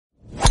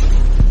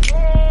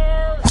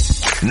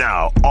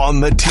Now on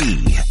the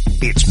tee,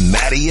 it's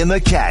Maddie and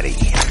the Caddie.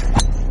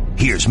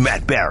 Here's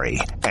Matt Barrie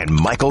and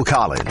Michael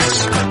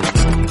Collins.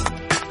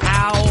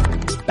 How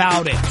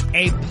about it?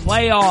 A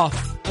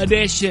playoff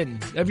edition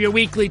of your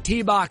weekly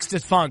T-Box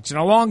Dysfunction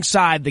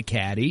alongside the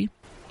Caddie.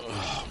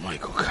 Oh,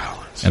 Michael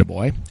Collins.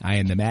 Attaboy. I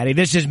am the Maddie.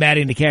 This is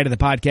Maddie and the Caddie, the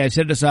podcast.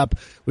 Hit us up,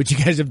 which you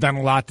guys have done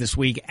a lot this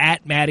week,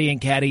 at Maddie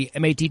and Caddie,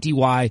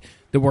 M-A-T-T-Y,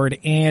 the word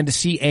and,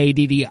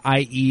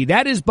 C-A-D-D-I-E.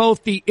 That is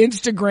both the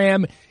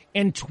Instagram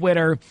and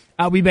Twitter.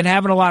 We've been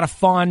having a lot of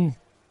fun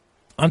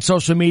on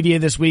social media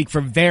this week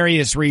for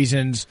various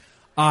reasons.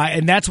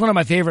 And that's one of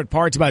my favorite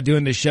parts about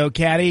doing this show,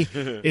 Caddie,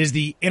 is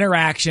the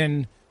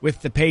interaction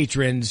with the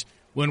patrons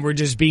when we're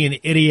just being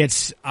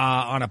idiots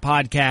on a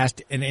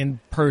podcast and in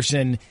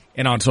person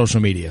and on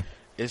social media.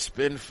 It's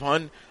been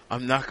fun.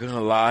 I'm not going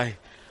to lie.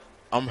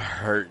 I'm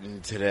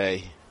hurting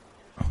today.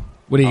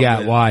 What do you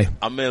got? Why?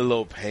 I'm in a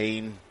little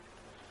pain.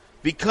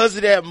 Because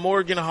of that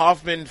Morgan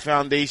Hoffman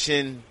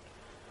Foundation,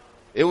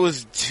 it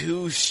was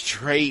 2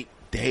 straight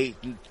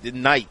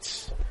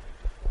nights.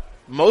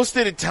 Most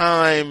of the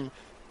time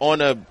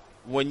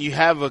when you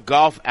have a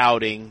golf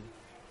outing,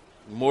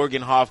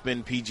 Morgan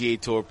Hoffman, PGA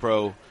Tour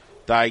Pro,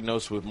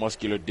 diagnosed with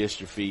muscular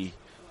dystrophy.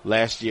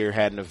 Last year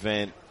had an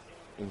event,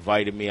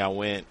 invited me, I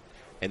went,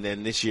 and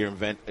then this year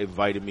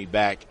invited me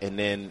back and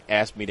then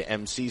asked me to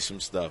MC some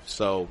stuff.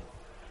 So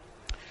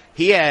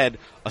he had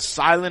a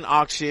silent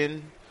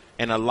auction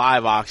and a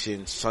live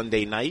auction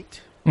Sunday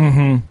night.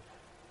 Mm-hmm.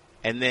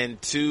 And then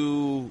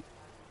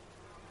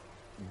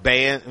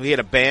we had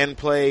a band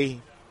play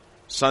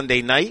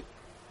Sunday night.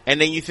 And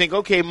then you think,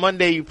 okay,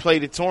 Monday you play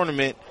the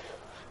tournament,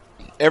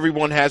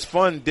 everyone has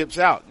fun, dips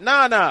out.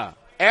 Nah.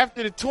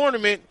 After the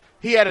tournament,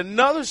 he had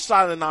another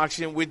silent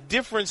auction with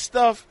different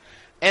stuff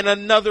and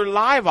another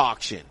live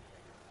auction.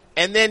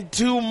 And then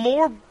 2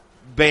 more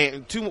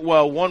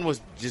one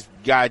was just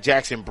guy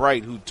Jackson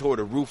Bright who tore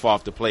the roof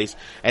off the place.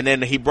 And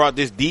then he brought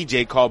this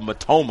DJ called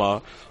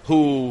Matoma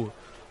who,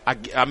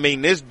 I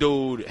mean, this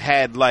dude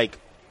had like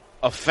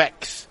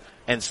effects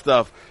and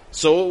stuff.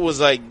 So it was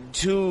like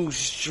 2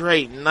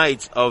 straight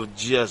nights of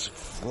just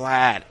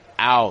flat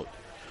out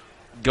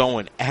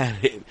going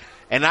at it.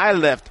 And I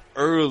left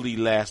early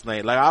last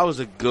night. Like, I was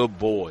a good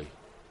boy.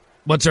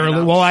 What's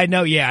early? Well, I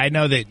know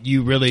that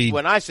you really...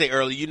 When I say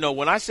early,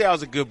 when I say I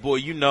was a good boy,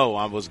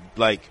 I was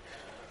like...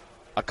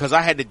 Because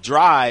I had to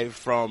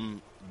drive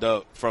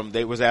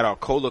they was at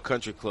Arcola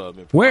Country Club.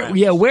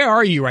 Where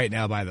are you right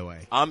now, by the way?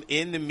 I'm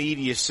in the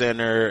media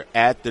center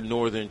at the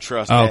Northern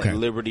Trust at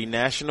Liberty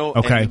National.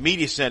 Okay. And the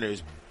media center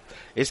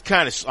it's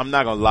kind of, I'm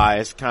not going to lie,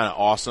 it's kind of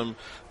awesome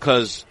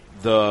because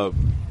the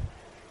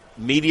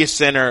media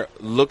center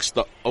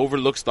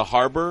overlooks the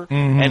harbor.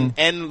 Mm-hmm.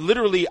 And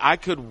literally I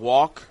could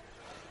walk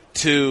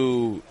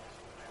to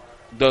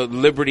the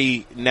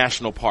Liberty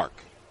National Park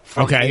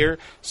from here.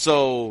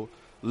 So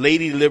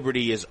Lady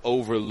Liberty is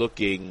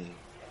overlooking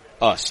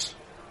us,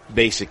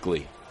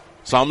 basically.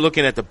 So I'm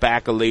looking at the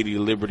back of Lady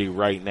Liberty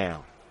right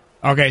now.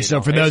 Okay,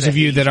 so for those of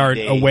you that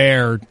aren't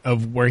aware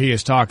of where he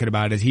is talking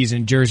about, he's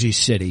in Jersey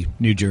City,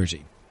 New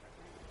Jersey.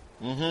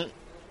 Mm-hmm.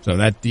 So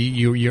that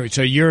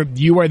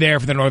you are there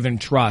for the Northern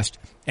Trust,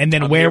 and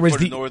then where was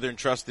the Northern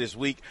Trust this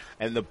week?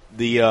 And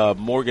the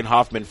Morgan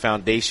Hoffman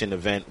Foundation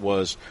event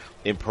was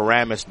in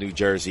Paramus, New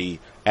Jersey,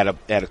 at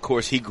a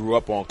course he grew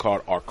up on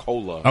called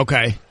Arcola.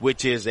 Okay,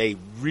 which is a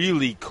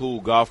really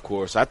cool golf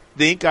course. I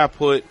think I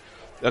put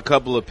a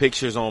couple of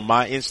pictures on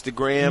my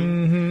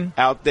Instagram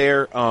out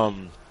there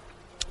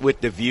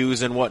with the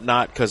views and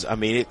whatnot, because I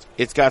mean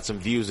it's got some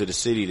views of the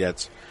city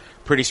that's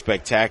pretty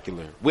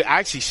spectacular. We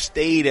actually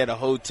stayed at a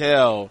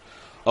hotel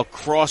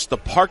across the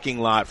parking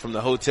lot from the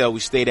hotel we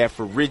stayed at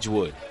for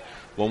Ridgewood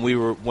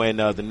when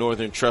the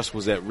Northern Trust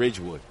was at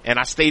Ridgewood, and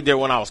I stayed there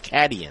when I was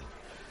caddying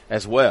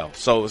as well.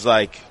 So it was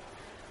like,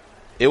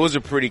 it was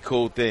a pretty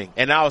cool thing.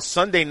 And now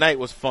Sunday night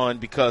was fun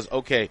because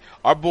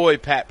our boy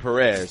Pat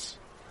Perez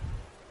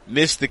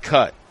missed the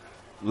cut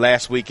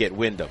last week at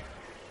Wyndham.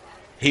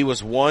 He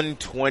was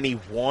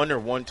 121 or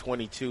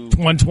 122?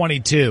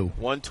 122.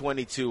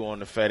 122 on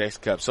the FedEx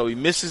Cup. So he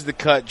misses the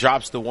cut,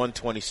 drops to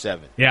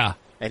 127. Yeah.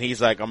 And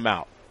he's like, I'm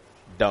out.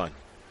 Done.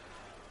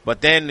 But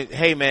then,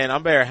 hey, man, I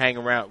better hang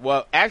around.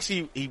 Well,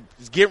 actually,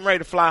 he's getting ready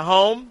to fly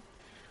home.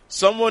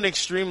 Someone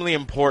extremely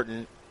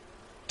important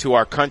to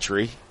our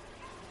country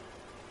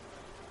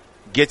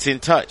gets in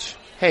touch.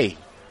 Hey,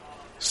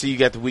 see you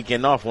got the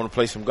weekend off. Want to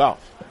play some golf?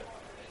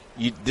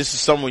 This is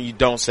someone you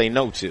don't say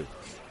no to.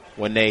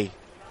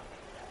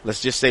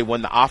 Let's just say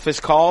when the office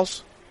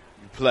calls,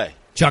 you play.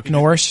 Chuck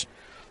Norris?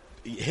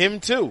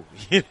 Him too.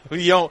 You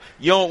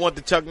don't want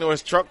the Chuck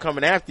Norris truck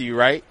coming after you,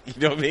 right? You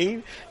know what I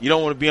mean? You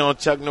don't want to be on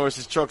Chuck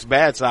Norris's truck's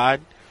bad side.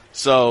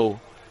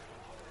 So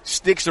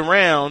sticks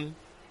around,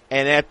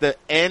 and at the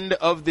end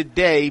of the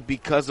day,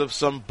 because of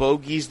some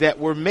bogeys that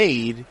were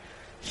made,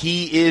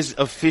 he is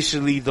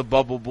officially the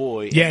bubble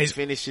boy. Yeah, he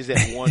finishes at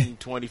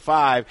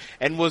 125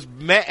 and was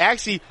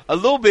actually a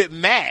little bit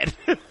mad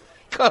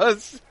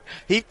because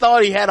he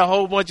thought he had a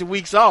whole bunch of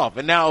weeks off,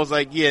 and now I was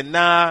like, yeah,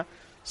 nah,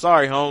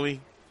 sorry, homie.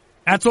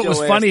 That's what was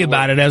funny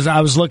about it. As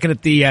I was looking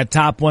at the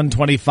top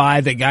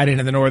 125 that got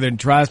into the Northern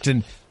Trust,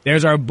 and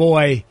there's our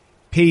boy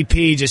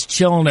PP just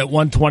chilling at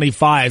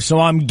 125. So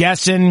I'm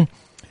guessing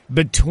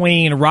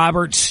between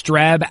Robert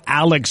Streb,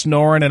 Alex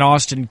Noren, and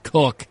Austin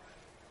Cook,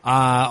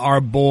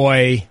 our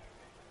boy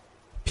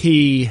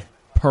P.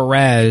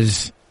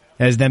 Perez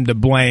has them to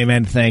blame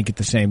and thank at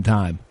the same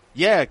time.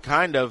 Yeah,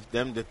 kind of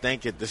them to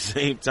thank at the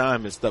same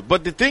time and stuff.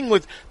 But the thing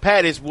with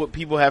Pat is what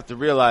people have to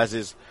realize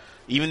is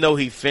even though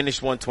he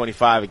finished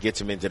 125, it gets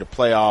him into the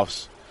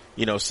playoffs.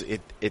 You know,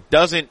 it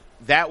doesn't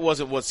 – that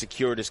wasn't what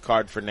secured his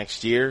card for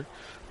next year.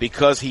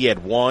 Because he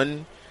had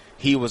won,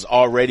 he was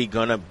already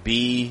going to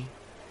be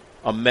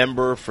a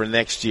member for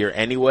next year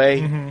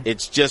anyway. Mm-hmm.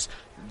 It's just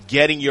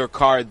getting your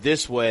card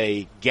this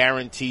way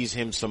guarantees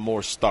him some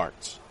more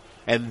starts.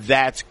 And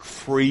that's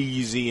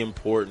crazy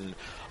important,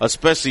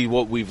 especially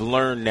what we've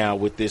learned now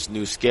with this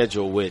new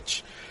schedule,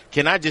 which,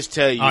 can I just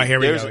tell you? Oh, here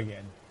we go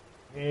again.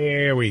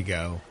 Here we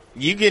go.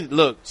 You can,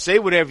 look, say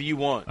whatever you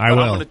want. I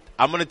will.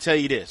 I'm going to tell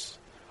you this.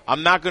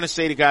 I'm not going to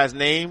say the guy's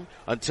name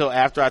until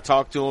after I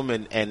talk to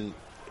him and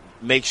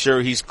make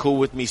sure he's cool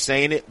with me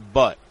saying it,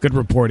 but. Good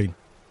reporting.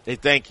 Hey,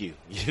 thank you.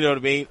 You know what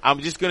I mean? I'm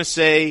just going to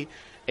say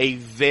a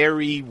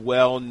very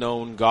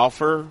well-known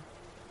golfer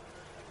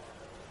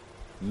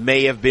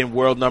may have been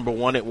world number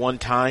one at one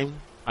time.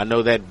 I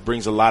know that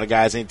brings a lot of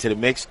guys into the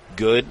mix.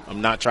 Good.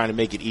 I'm not trying to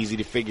make it easy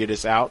to figure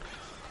this out.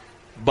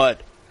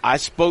 But I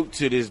spoke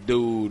to this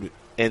dude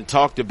and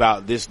talked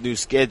about this new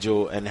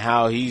schedule and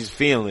how he's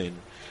feeling.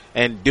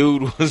 And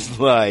dude was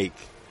like,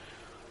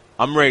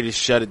 I'm ready to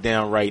shut it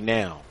down right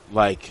now.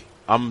 Like,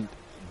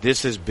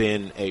 this has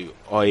been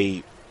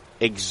a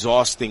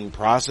exhausting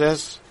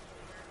process.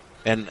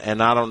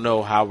 And I don't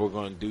know how we're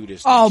going to do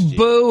this. Oh,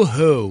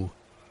 boo-hoo.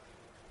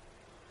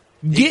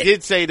 He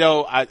did say,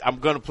 though, I'm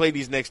going to play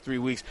these next 3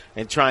 weeks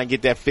and try and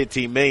get that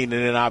 $15 million,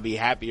 and then I'll be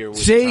happier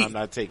with the time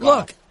I take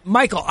off. Look,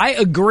 Michael, I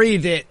agree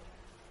that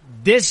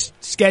this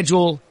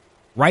schedule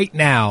right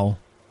now,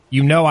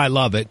 you know I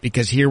love it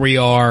because here we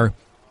are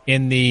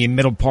in the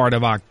middle part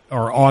of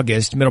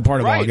August. August.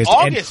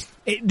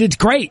 And it's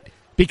great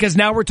because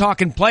now we're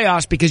talking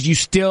playoffs because you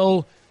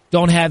still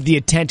don't have the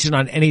attention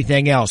on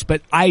anything else.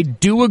 But I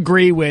do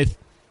agree with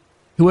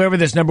whoever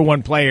this number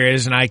one player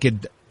is, and I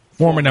could –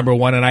 former number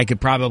one, and I could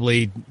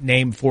probably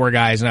name 4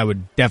 guys, and I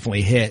would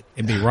definitely hit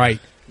and be right.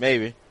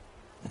 Maybe.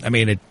 I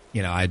mean,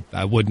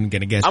 I wasn't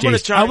going to guess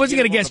Jason. I wasn't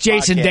going to guess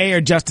Jason Day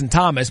or Justin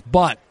Thomas,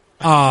 but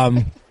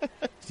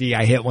see,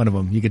 I hit one of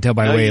them. You could tell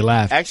by the way he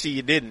laughed. Actually,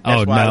 you didn't.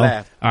 That's why I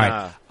laughed. All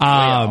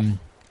right.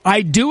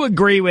 I do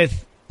agree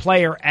with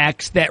player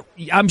X that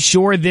I'm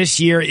sure this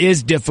year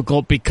is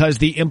difficult because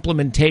the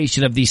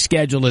implementation of the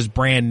schedule is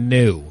brand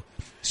new.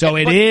 So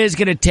it is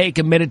going to take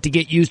a minute to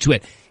get used to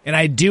it. And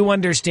I do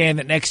understand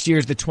that next year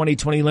is the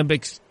 2020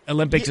 Olympics in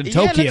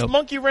Tokyo. Yeah, let's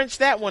monkey wrench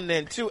that one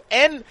then too,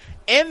 and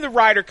the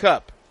Ryder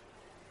Cup.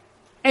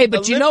 Hey,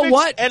 but you know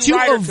what? To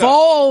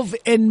evolve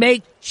and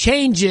make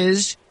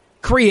changes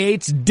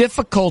creates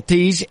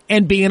difficulties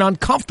and being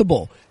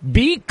uncomfortable.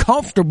 Be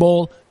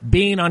comfortable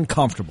being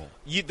uncomfortable.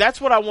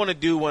 That's what I want to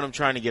do when I'm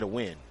trying to get a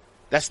win.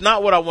 That's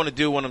not what I want to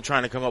do when I'm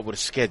trying to come up with a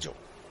schedule.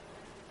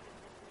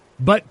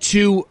 But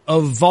to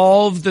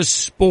evolve the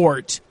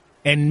sport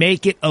and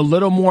make it a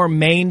little more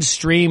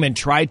mainstream and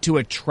try to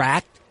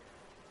attract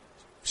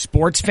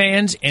sports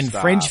fans and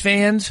fringe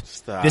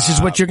fans, this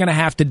is what you're going to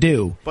have to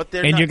do.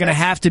 And you're going to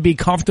have to be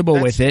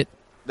comfortable with it.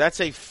 That's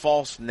a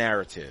false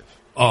narrative.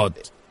 Oh,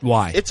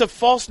 why? It's a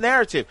false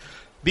narrative.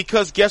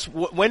 Because guess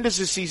what? When does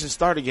the season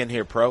start again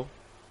here, Pro?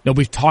 No,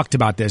 we've talked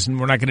about this, and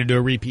we're not going to do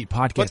a repeat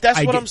podcast. But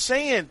that's what I'm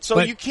saying. So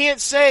you can't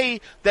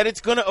say that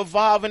it's going to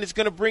evolve and it's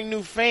going to bring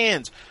new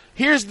fans.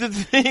 Here's the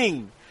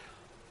thing.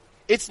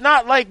 It's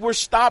not like we're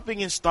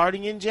stopping and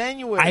starting in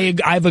January.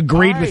 I've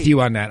agreed with you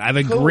on that.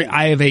 Cool.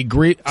 I have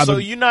agreed. So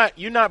you're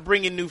not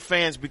bringing new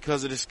fans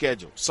because of the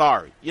schedule.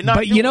 Sorry, you're not.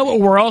 But you know what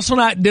we're also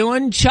not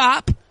doing,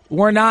 Chop?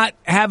 We're not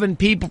having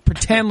people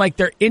pretend like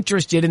they're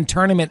interested in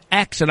Tournament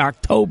X in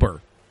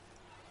October.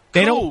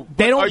 They don't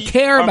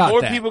care about that.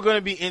 Are more people going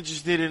to be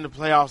interested in the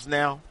playoffs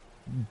now?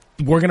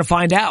 We're going to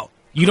find out.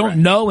 You don't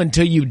know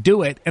until you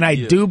do it, and I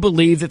do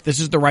believe that this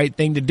is the right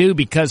thing to do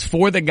because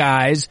for the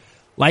guys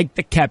like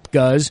the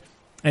Koepkas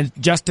and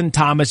Justin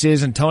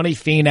Thomases and Tony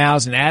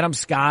Finau's and Adam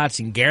Scott's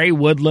and Gary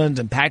Woodland's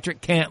and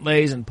Patrick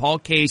Cantlay's and Paul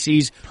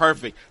Casey's.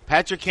 Perfect.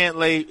 Patrick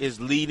Cantlay is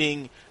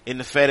leading in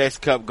the FedEx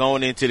Cup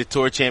going into the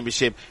Tour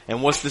Championship.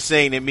 And what's the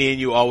saying that me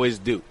and you always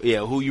do?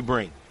 Yeah, who you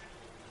bring?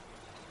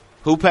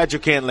 Who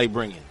Patrick Cantlay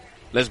bringing?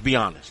 Let's be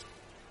honest.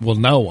 Well,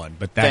 no one,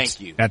 but that's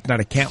Thank you. That's not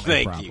a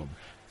Cantlay problem.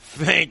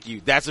 Thank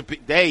you. That's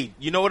hey,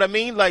 you know what I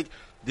mean? Like,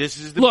 this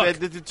is the bed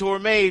that the Tour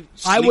made.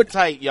 Sleep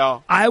tight,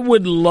 y'all. I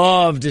would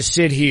love to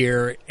sit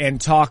here and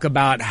talk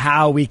about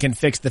how we can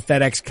fix the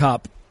FedEx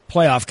Cup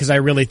playoff because I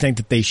really think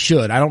that they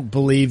should. I don't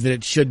believe that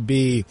it should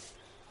be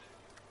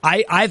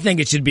I think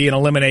it should be an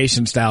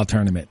elimination style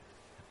tournament.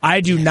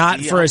 I do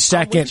not for a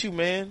second. I'm with you,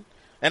 man.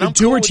 And the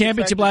Tour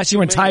Championship last year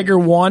when Tiger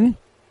won,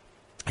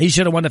 he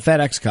should have won the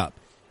FedEx Cup.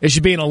 It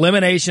should be an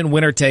elimination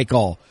winner take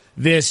all.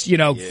 this,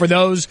 for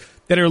those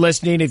that are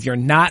listening, if you're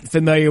not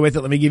familiar with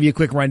it, let me give you a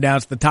quick rundown.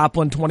 It's the top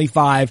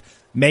 125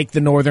 make the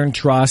Northern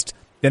Trust.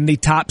 Then the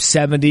top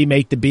 70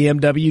 make the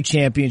BMW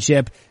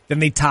Championship. Then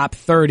the top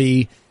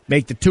 30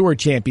 make the Tour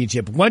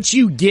Championship. Once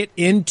you get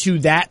into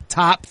that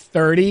top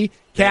 30,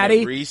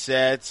 Caddie, it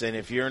resets, and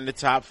if you're in the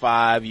top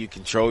 5, you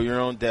control your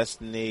own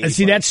destiny. And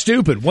see, that's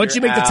stupid. Once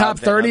you make the top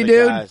 30,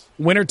 dude, guys,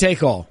 winner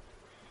take all.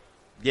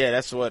 Yeah,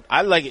 that's what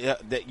I like.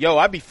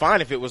 I'd be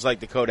fine if it was like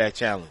the Kodak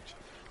Challenge.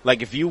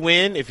 Like if you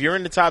win, if you're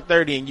in the top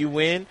 30 and you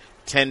win,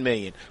 $10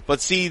 million. But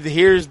see,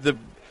 here's the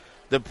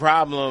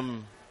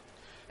problem,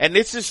 and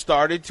this has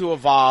started to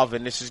evolve,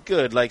 and this is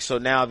good. Like, so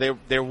now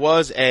there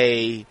was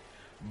a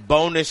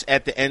bonus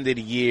at the end of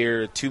the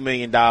year, $2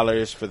 million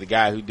for the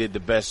guy who did the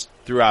best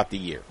throughout the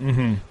year.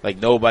 Mm-hmm. Like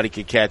nobody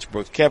could catch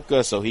Brooks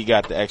Koepka, so he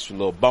got the extra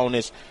little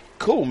bonus.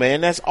 Cool,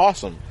 man, that's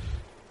awesome.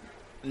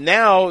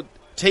 Now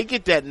take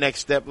it that next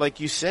step, like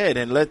you said,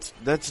 and let's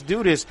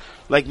do this.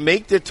 Like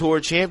make the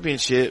Tour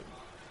Championship.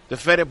 The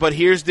FedEx, but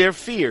here's their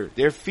fear.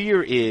 Their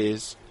fear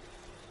is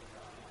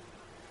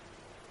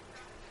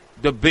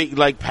the big,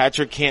 like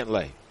Patrick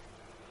Cantlay.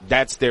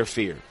 That's their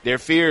fear. Their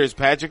fear is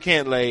Patrick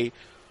Cantlay,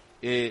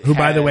 who,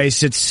 by the way,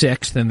 sits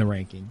 6th in the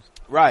rankings.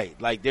 Right.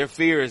 Like their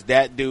fear is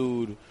that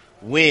dude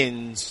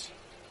wins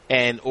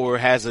or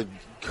has a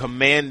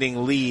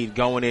commanding lead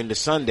going into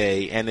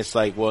Sunday, and it's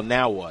like, well,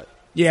 now what?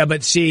 Yeah,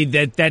 but see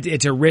that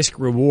it's a risk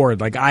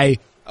reward. Like I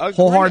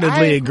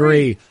wholeheartedly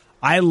agree.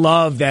 I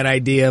love that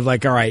idea of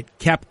like, all right,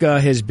 Koepka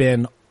has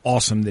been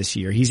awesome this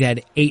year. He's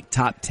had 8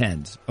 top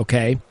 10s,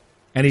 okay?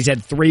 And he's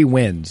had 3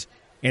 wins.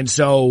 And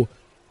so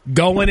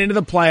going into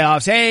the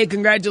playoffs, hey,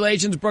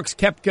 congratulations, Brooks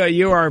Koepka.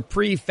 You are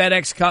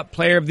pre-FedEx Cup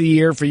Player of the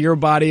Year for your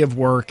body of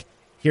work.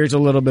 Here's a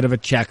little bit of a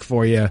check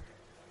for you.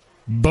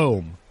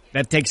 Boom.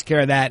 That takes care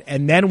of that.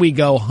 And then we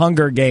go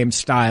Hunger Games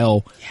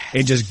style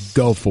and just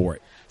go for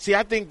it. See,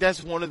 I think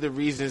that's one of the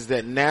reasons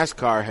that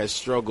NASCAR has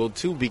struggled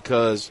too,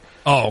 because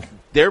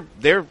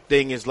their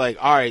thing is like,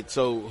 all right,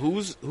 so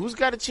who's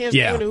got a chance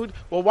to win?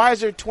 Well, why is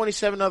there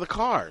 27 other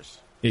cars?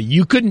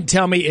 You couldn't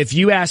tell me if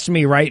you asked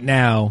me right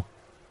now,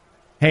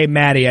 hey,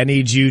 Maddie, I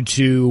need you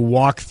to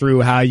walk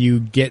through how you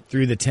get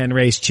through the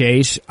 10-race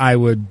chase, I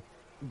would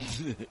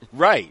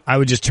right. I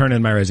would just turn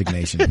in my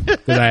resignation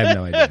because I have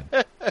no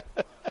idea.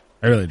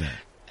 I really don't.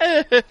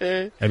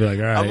 I'd be like,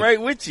 all right. I'm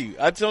right with you.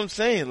 That's what I'm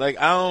saying. Like,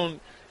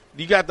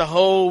 you got the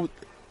whole,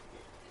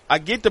 I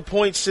get the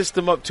point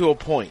system up to a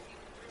point.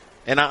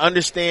 And I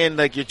understand,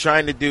 like, you're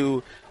trying to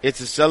do,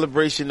 it's a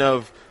celebration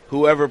of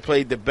whoever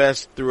played the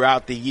best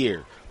throughout the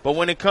year. But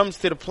when it comes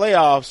to the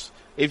playoffs,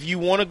 if you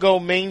want to go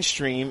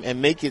mainstream and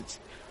make it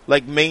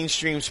like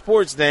mainstream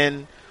sports,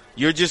 then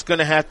you're just going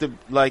to have to,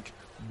 like,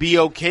 be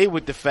okay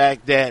with the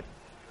fact that,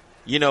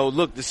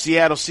 look, the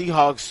Seattle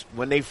Seahawks,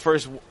 when they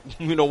first,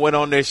 went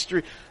on their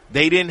streak,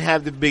 they didn't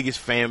have the biggest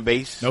fan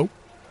base. Nope.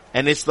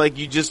 And it's like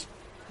you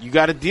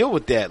got to deal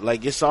with that.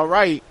 Like, it's all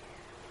right.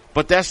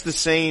 But that's the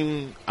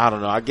same, I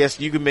don't know, I guess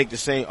you can make the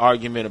same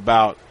argument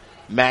about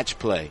match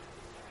play.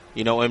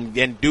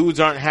 And dudes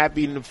aren't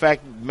happy in the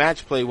fact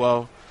match play,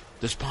 well,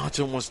 the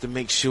sponsor wants to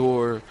make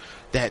sure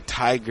that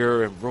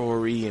Tiger and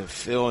Rory and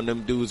Phil and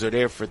them dudes are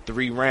there for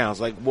 3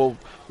 rounds. Like, well,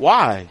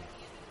 why?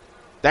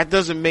 That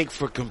doesn't make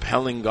for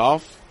compelling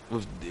golf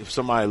if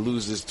somebody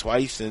loses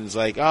twice and it's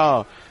like,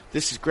 oh,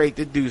 this is great,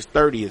 this dude's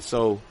 30th,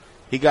 so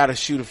he got to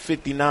shoot a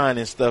 59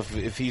 and stuff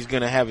if he's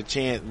going to have a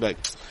chance.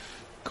 But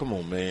come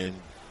on, man.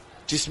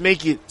 Just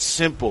make it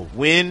simple.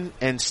 Win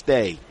and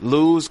stay.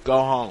 Lose, go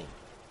home.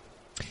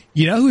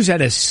 You know who's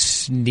had a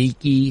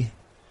sneaky,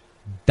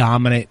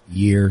 dominant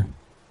year?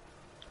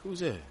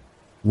 Who's that?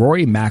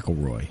 Rory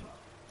McIlroy.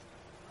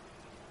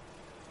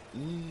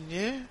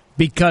 Yeah.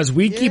 Because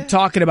we keep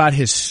talking about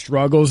his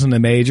struggles in the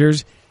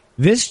majors.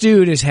 This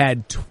dude has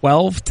had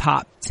 12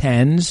 top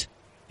 10s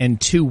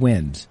and 2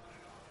 wins.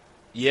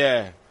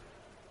 Yeah.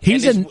 He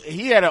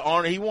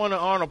won an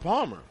Arnold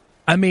Palmer.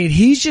 I mean,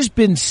 he's just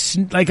been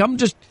like,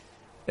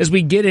 as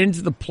we get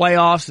into the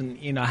playoffs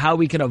and, how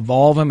we can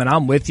evolve him, and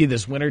I'm with you,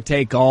 this winner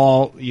take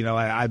all,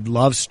 I'd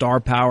love star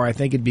power. I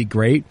think it'd be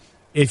great.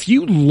 If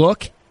you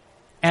look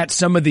at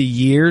some of the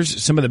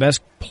years, some of the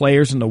best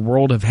players in the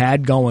world have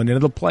had going into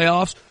the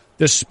playoffs,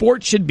 the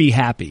sport should be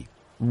happy.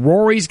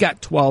 Rory's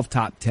got 12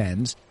 top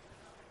 10s.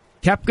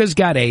 Koepka's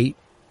got 8.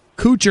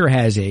 Kuchar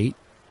has 8.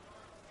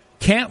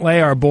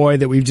 Cantlay, our boy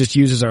that we've just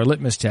used as our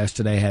litmus test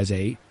today, has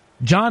 8.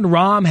 John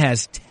Rahm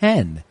has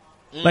 10.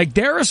 Like,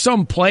 there are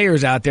some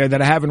players out there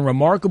that are having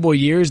remarkable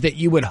years that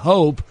you would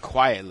hope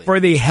quietly for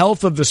the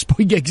health of the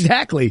sport.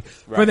 Exactly.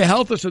 Right. For the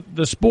health of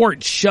the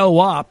sport, show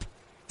up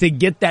to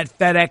get that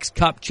FedEx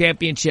Cup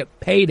Championship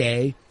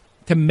payday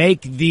to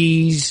make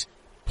these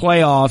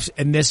playoffs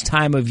and this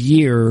time of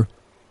year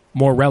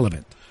more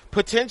relevant.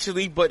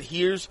 Potentially, but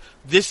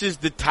this is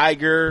the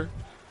Tiger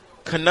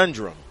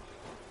conundrum.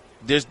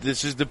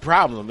 This is the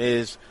problem,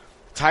 is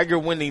Tiger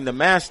winning the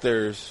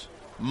Masters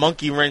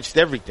monkey wrenched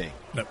everything.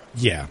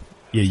 Yeah,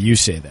 you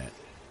say that.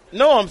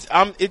 No,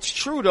 it's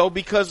true though,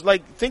 because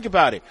like, think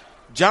about it.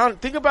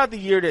 think about the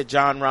year that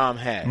Jon Rahm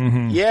had.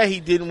 Mm-hmm. Yeah, he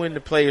didn't win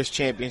the Players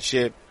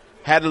Championship,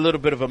 had a little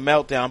bit of a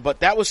meltdown, but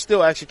that was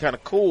still actually kind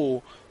of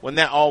cool when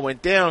that all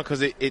went down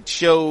because it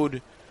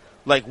showed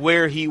like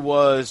where he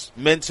was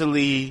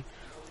mentally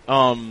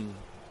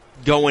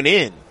going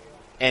in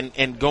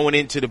and going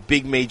into the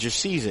big major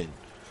season.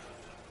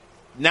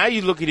 Now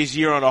you look at his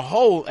year on a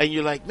whole and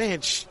you're like,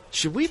 man,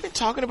 should we have been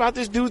talking about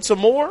this dude some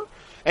more?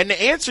 And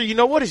the answer, you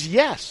know what, is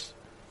yes.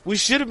 We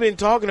should have been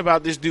talking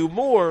about this dude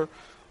more,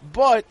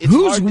 but it's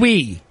Who's hard to-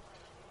 we?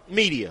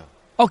 Media.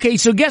 Okay,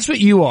 so guess what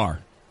you are?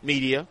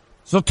 Media.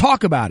 So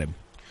talk about him.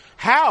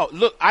 How?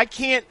 Look, I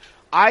can't,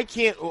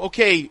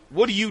 okay,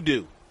 what do you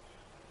do?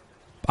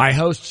 I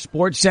host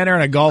Sports Center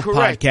and a golf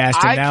Correct.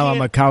 podcast, and now I'm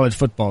can't- a college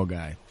football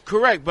guy.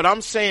 Correct, but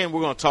I'm saying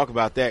we're going to talk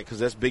about that because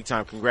that's big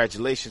time.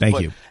 Congratulations. Thank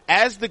but you.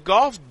 As the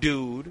golf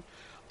dude,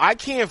 I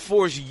can't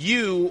force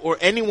you or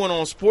anyone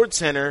on Sports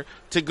Center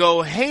to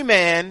go, hey,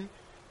 man,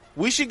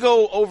 we should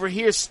go over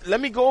here. Let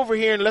me go over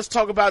here and let's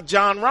talk about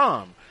Jon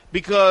Rahm.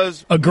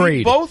 Because Agreed.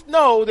 we both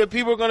know that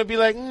people are going to be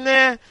like,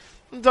 nah,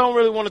 don't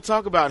really want to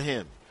talk about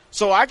him.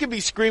 So I could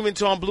be screaming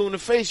till I'm blue in the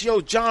face,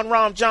 yo, Jon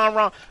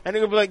Rahm. And they're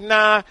going to be like,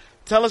 nah,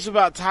 tell us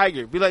about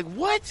Tiger. Be like,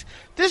 what?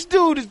 This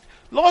dude is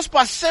lost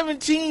by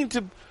 17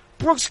 to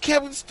Brooks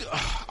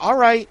Koepka. All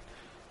right.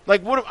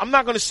 Like, what? I'm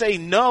not going to say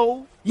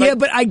no. Like, Yeah,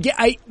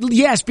 but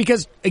yes,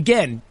 because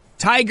again,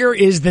 Tiger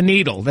is the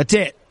needle. That's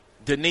it.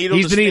 the needle,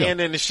 He's the the needle.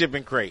 stand, and the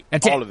shipping crate.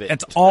 That's all it. of it.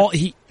 That's all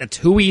he. That's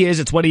who he is.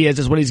 It's what he is.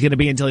 It's what he's going to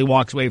be until he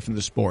walks away from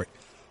the sport.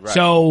 Right.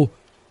 So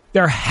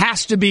there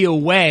has to be a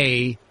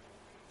way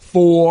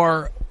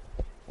for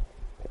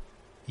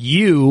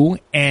you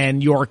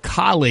and your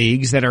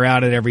colleagues that are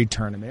out at every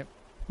tournament.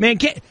 Man,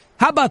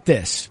 how about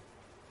this?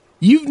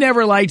 You've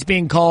never liked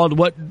being called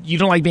what? You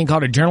don't like being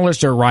called a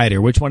journalist or a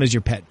writer. Which one is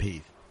your pet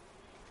peeve?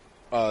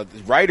 The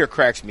writer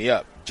cracks me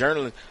up.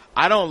 Journalist.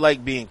 I don't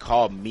like being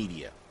called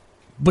media.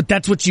 But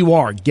that's what you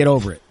are. Get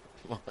over it.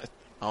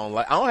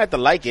 I don't have to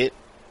like it.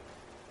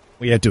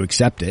 We have to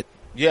accept it.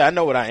 Yeah, I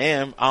know what I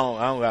am. I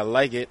don't gotta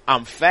like it.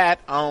 I'm fat.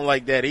 I don't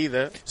like that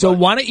either. So But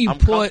why don't you I'm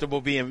put?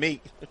 comfortable being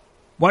me.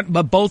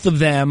 But both of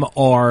them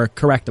are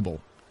correctable.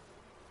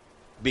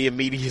 Being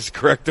media is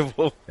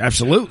correctable.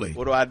 Absolutely.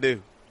 What do I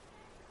do?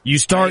 You I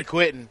start ain't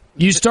quitting.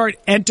 You start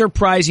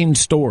enterprising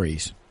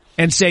stories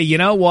and say, you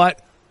know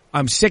what?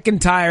 I'm sick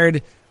and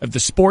tired of the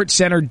Sports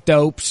Center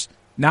dopes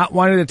not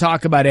wanting to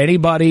talk about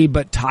anybody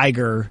but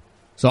Tiger.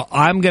 So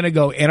I'm going to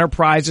go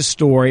enterprise a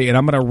story, and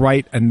I'm going to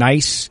write a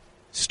nice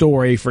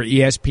story for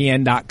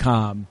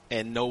ESPN.com.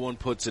 And no one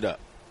puts it up.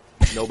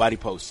 Nobody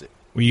posts it.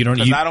 Well, you don't.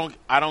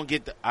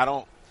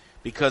 Because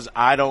because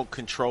I don't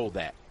control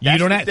that. That's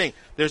don't the have- thing.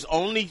 There's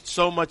only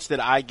so much that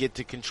I get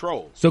to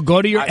control. So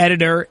go to your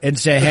editor and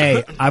say,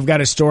 hey, I've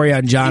got a story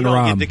on Jon You don't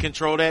Rahm. get to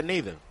control that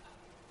neither.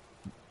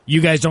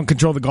 You guys don't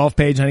control the golf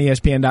page on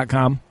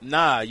ESPN.com?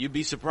 Nah, you'd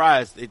be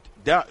surprised. It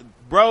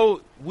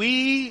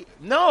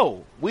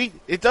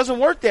doesn't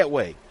work that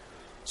way.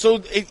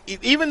 So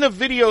even the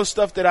video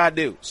stuff that I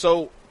do.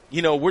 So,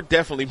 we're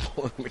definitely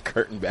pulling the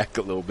curtain back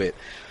a little bit.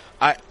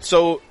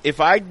 So if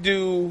I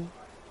do,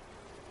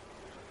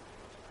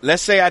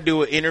 let's say I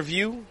do an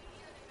interview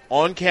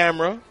on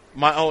camera,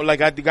 my own,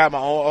 like I got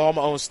all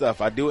my own stuff.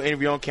 I do an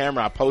interview on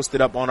camera. I post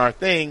it up on our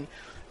thing.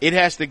 It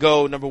has to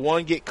go, number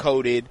one, get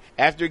coded.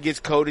 After it gets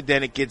coded,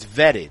 then it gets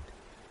vetted.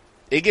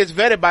 It gets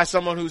vetted by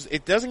someone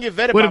it doesn't get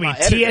vetted by my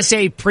editor.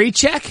 TSA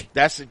pre-check?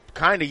 That's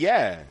kind of,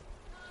 yeah.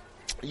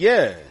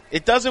 Yeah.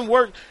 It doesn't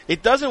work.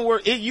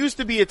 It used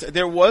to be,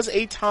 there was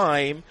a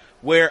time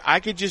where I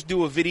could just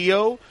do a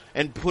video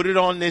and put it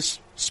on this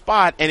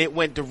spot and it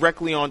went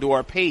directly onto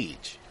our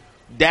page.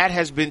 That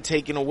has been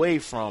taken away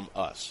from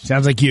us.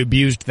 Sounds like you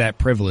abused that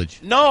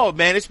privilege. No,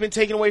 man, it's been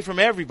taken away from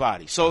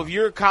everybody. So if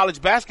you're a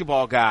college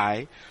basketball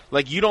guy,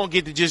 like you don't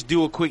get to just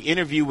do a quick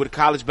interview with a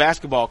college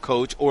basketball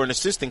coach or an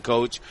assistant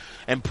coach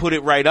and put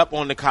it right up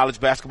on the college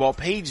basketball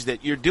page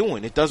that you're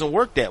doing. It doesn't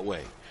work that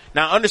way.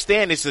 Now,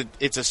 understand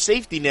it's a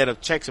safety net of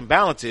checks and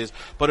balances,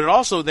 but it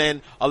also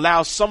then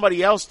allows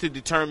somebody else to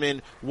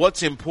determine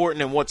what's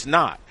important and what's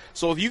not.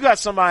 So if you got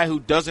somebody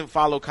who doesn't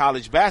follow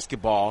college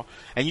basketball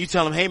and you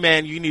tell them, hey,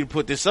 man, you need to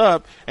put this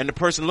up, and the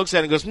person looks at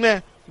it and goes, nah,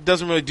 it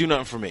doesn't really do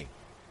nothing for me,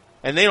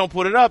 and they don't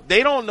put it up,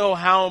 they don't know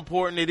how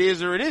important it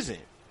is or it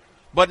isn't.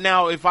 But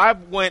now if I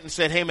went and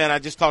said, hey, man, I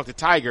just talked to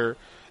Tiger,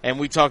 and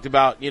we talked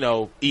about,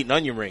 eating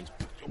onion rings,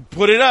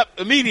 put it up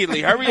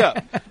immediately. Hurry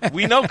up.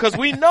 We know, because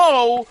we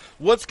know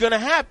what's going to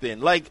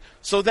happen.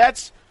 So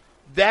that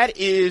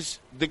is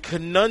the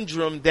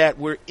conundrum that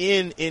we're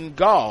in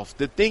golf.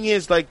 The thing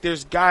is,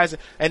 there's guys,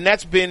 and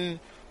that's been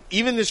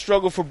even the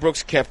struggle for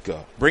Brooks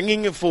Koepka.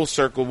 Bringing it full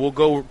circle, we'll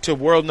go to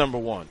world number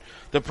one.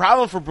 The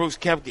problem for Brooks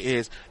Koepka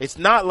is it's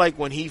not like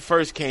when he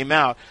first came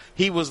out,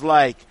 he was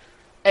like,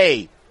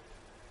 hey,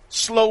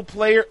 slow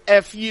player,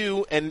 F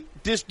you, and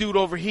this dude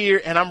over here,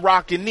 and I'm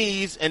rocking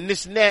these, and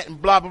this and that, and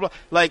blah, blah, blah.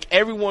 Like,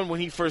 everyone when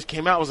he first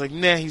came out was like,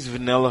 nah, he's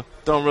vanilla.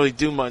 Don't really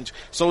do much.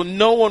 So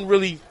no one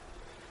really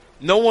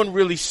no one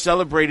really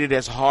celebrated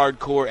as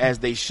hardcore as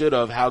they should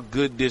have how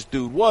good this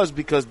dude was,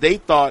 because they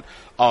thought,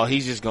 oh,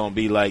 he's just going to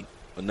be like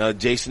another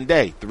Jason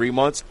Day. 3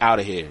 months, out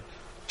of here.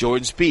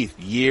 Jordan Spieth,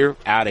 year,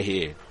 out of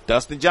here.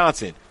 Dustin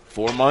Johnson,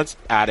 4 months,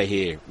 out of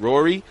here.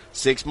 Rory,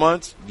 6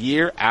 months,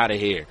 year, out of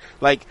here.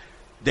 Like,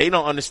 they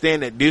don't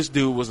understand that this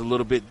dude was a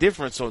little bit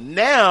different. So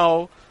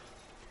now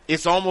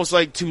it's almost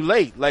like too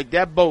late. Like,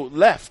 that boat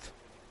left.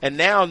 And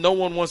now no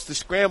one wants to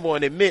scramble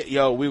and admit,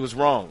 yo, we was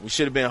wrong. We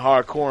should have been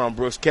hardcore on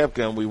Brooks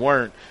Koepka, and we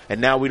weren't. And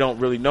now we don't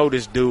really know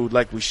this dude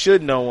like we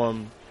should know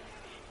him.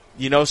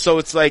 You know, so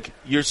it's like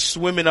you're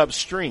swimming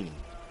upstream.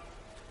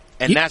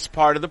 And that's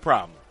part of the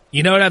problem.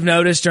 You know what I've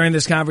noticed during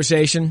this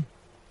conversation?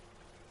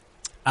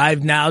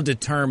 I've now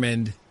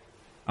determined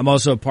I'm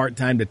also a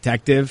part-time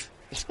detective.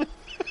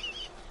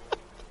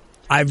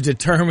 I've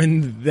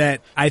determined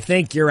that I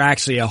think you're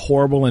actually a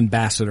horrible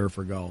ambassador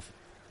for golf.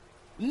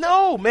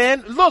 No,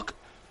 man. Look,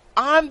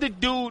 I'm the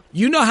dude.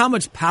 You know how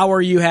much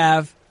power you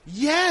have?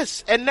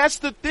 Yes, and that's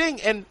the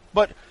thing.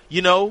 But,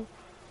 you know,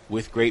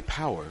 with great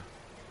power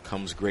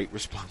comes great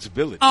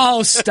responsibility.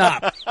 Oh,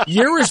 stop.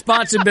 Your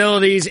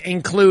responsibilities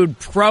include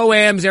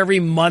pro-ams every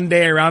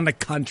Monday around the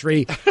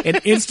country and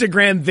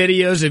Instagram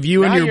videos of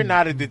you now and your you're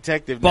not a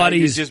detective. buddies.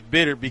 Now you're just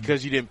bitter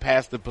because you didn't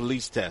pass the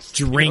police test.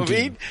 Drinking. You know what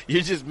I mean?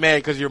 You're just mad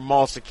because you're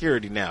mall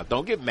security now.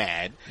 Don't get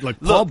mad. Look,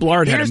 Paul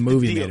Blart had a here's the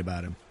movie deal. made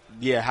about him.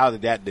 Yeah, how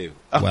did that do?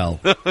 Well,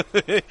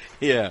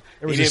 yeah.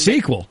 there was a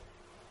sequel.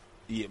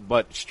 Yeah,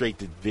 but straight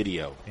to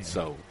video. Yeah.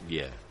 So,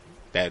 yeah,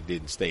 that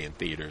didn't stay in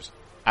theaters.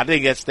 I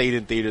think that stayed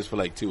in theaters for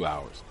like 2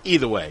 hours.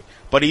 Either way.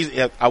 But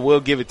I will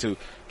give it to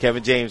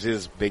Kevin James,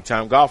 is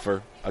big-time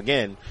golfer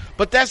again.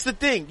 But that's the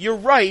thing. You're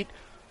right.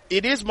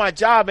 It is my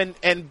job.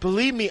 And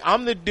believe me,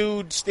 I'm the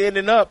dude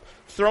standing up,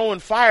 throwing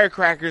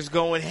firecrackers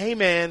going, hey,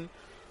 man,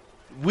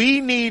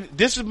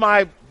 this is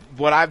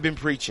what I've been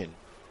preaching.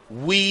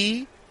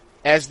 We,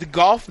 as the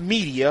golf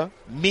media,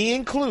 me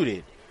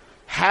included,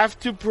 have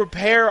to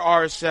prepare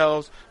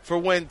ourselves for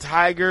when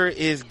Tiger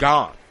is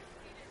gone.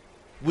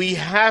 We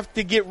have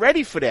to get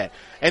ready for that.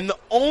 And the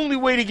only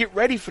way to get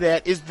ready for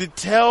that is to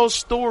tell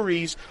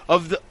stories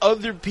of the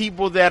other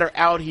people that are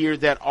out here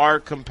that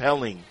are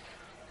compelling.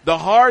 The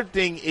hard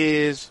thing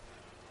is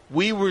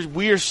we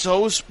are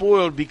so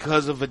spoiled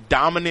because of a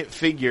dominant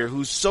figure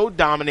who's so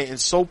dominant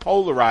and so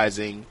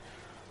polarizing.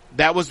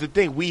 That was the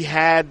thing. We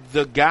had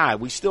the guy.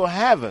 We still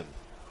have him.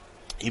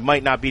 He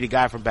might not be the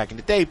guy from back in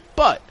the day,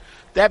 but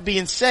that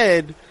being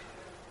said,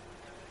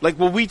 like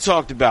what we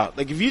talked about,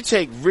 like if you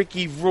take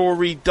Ricky,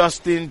 Rory,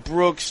 Dustin,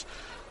 Brooks,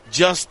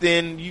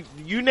 Justin,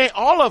 you name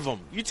all of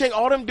them. You take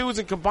all them dudes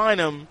and combine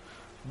them,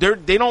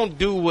 they don't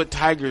do what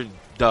Tiger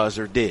does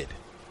or did.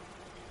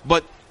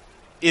 But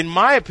in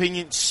my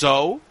opinion,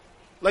 so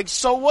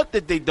what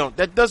that they don't?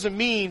 That doesn't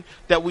mean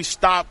that we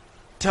stop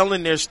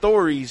telling their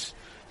stories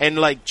and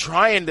like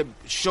trying to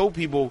show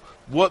people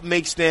what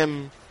makes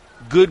them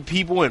good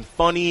people and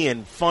funny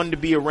and fun to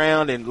be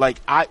around, and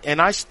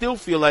I still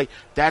feel like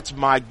that's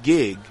my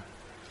gig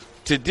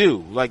to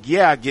do. Like,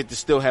 yeah, I get to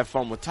still have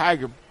fun with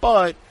Tiger,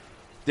 but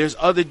there's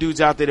other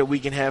dudes out there that we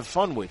can have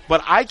fun with.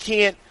 But I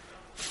can't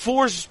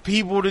force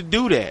people to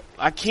do that.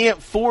 I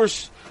can't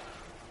force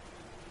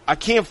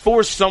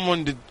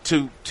someone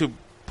to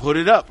put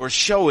it up or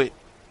show it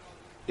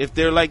if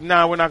they're like,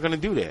 nah, we're not going to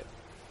do that.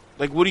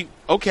 Like,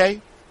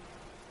 okay.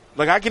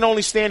 Like, I can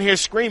only stand here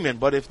screaming,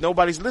 but if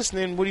nobody's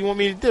listening, what do you want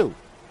me to do?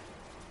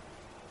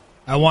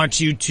 I want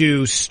you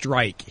to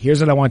strike.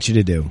 Here's what I want you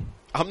to do.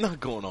 I'm not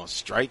going on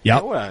strike.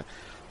 Yep. What I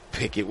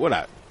picket?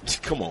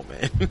 Come on,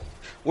 man.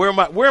 Where am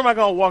I going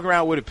to walk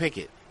around with a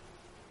picket?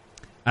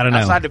 I don't know.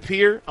 Outside the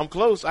pier? I'm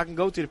close. I can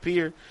go to the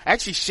pier.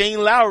 Actually,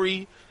 Shane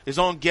Lowry is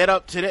on Get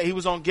Up today. He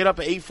was on Get Up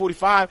at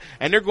 8:45,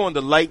 and they're going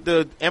to light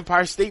the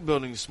Empire State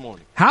Building this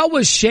morning. How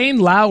was Shane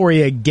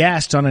Lowry a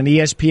guest on an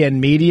ESPN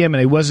Medium and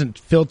he wasn't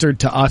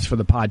filtered to us for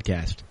the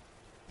podcast?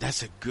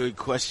 That's a good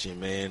question,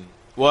 man.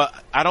 Well,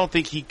 I don't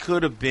think he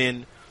could have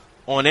been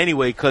on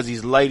anyway because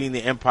he's lighting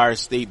the Empire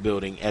State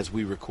Building as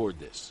we record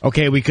this.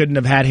 Okay, we couldn't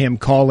have had him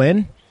call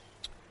in?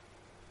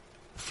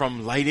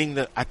 From lighting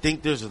I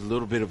think there's a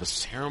little bit of a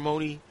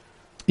ceremony.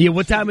 Yeah,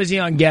 what time is he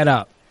on Get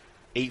Up?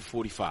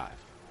 8:45.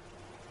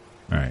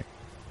 All right.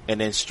 And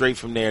then straight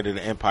from there to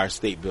the Empire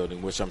State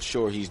Building, which I'm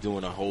sure he's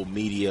doing a whole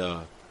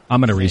media.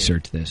 I'm going to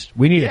research this.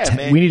 We need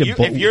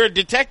if you're a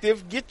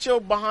detective, get your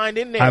behind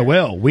in there. I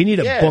will. We need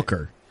a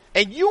booker.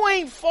 And you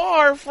ain't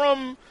far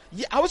from.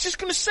 I was just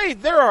going to say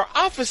there are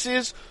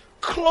offices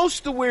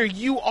close to where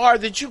you are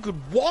that you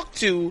could walk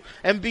to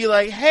and be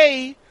like,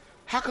 "Hey,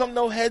 how come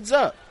no heads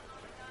up?"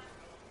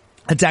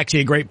 That's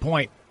actually a great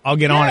point. I'll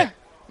get on it,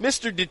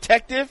 Mr.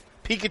 Detective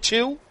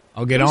Pikachu.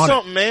 I'll get do on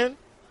something, it, man.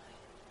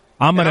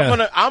 I'm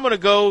gonna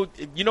go.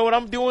 You know what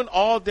I'm doing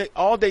all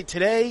day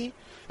today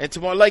and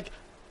tomorrow. Like,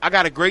 I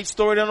got a great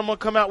story that I'm gonna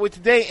come out with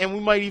today, and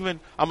I'm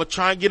gonna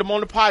try and get him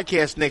on the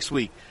podcast next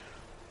week.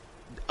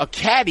 A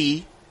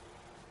caddy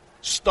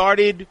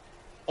started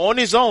on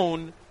his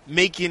own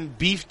making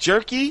beef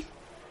jerky,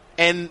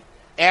 and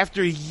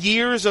after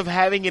years of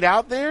having it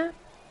out there,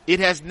 it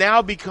has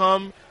now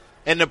become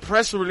and the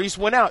press release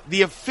went out.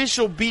 The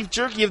official beef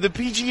jerky of the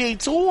PGA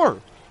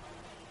Tour.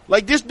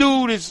 Like, this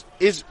dude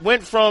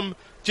went from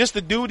just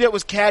a dude that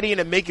was caddying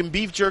and making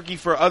beef jerky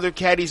for other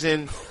caddies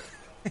and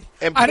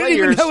players. I don't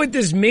even know what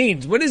this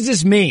means. What does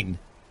this mean?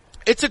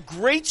 It's a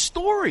great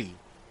story.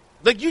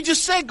 Like you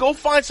just said, go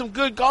find some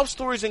good golf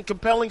stories and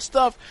compelling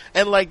stuff.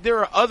 And like there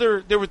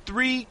were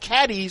 3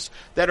 caddies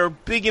that are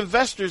big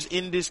investors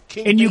in this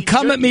King. And you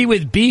come jerky. at me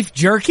with beef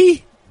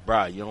jerky?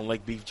 Bruh, you don't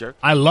like beef jerky?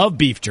 I love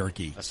beef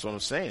jerky. That's what I'm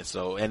saying.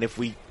 So, and if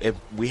we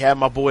have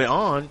my boy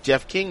on,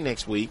 Jeff King,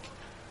 next week,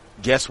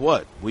 guess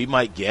what? We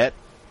might get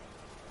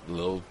a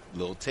little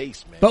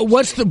taste, man. But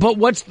what's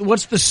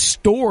the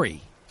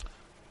story?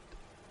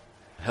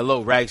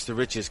 Hello, rags to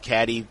riches.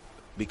 Caddie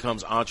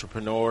becomes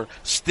entrepreneur.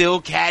 Still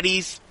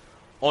caddies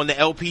on the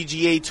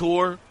LPGA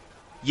Tour,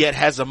 yet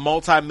has a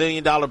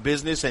multi-million-dollar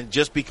business and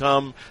just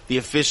become the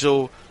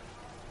official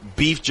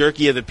beef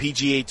jerky of the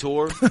PGA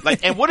Tour.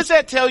 Like, and what does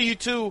that tell you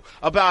too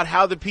about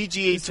how the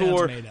PGA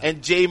Tour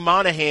and Jay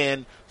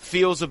Monahan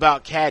feels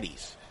about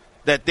caddies?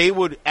 That they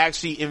would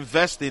actually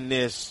invest in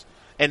this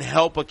and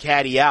help a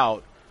caddy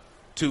out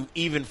to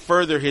even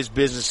further his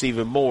business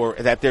even more,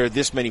 that there are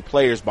this many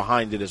players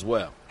behind it as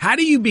well. How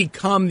do you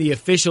become the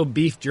official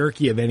beef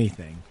jerky of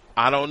anything?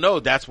 I don't know.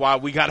 That's why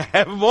we got to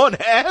have him on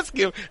to ask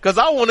him, because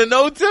I want to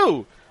know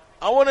too.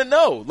 I want to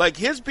know. Like,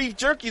 his beef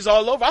jerky's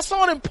all over. I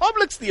saw it in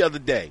Publix the other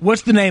day.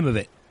 What's the name of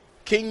it?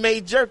 King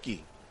Made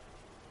Jerky.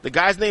 The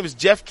guy's name is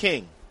Jeff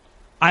King.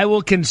 I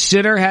will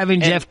consider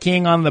having Jeff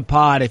King on the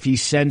pod if he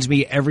sends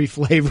me every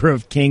flavor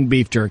of King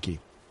beef jerky.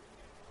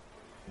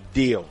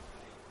 Deal.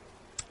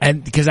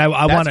 And because I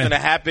want that's going to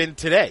happen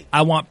today.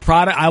 I want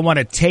product. I want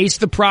to taste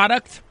the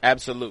product.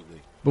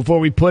 Absolutely. Before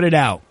we put it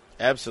out.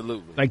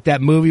 Absolutely. Like that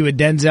movie with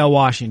Denzel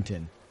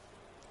Washington.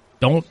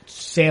 Don't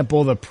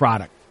sample the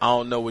product. I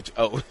don't know which.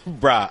 Oh,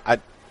 brah.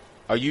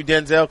 Are you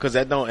Denzel? Because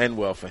that don't end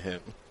well for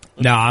him.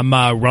 No, I'm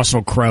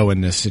Russell Crowe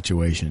in this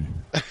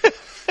situation.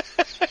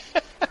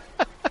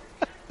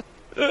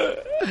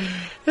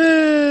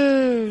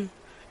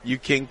 You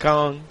King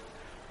Kong?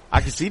 I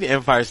can see the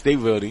Empire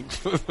State Building.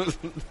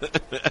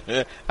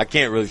 I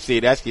can't really see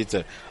it. Actually, it's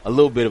a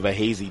little bit of a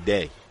hazy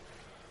day.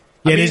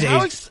 Yeah, I mean, it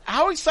is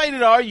how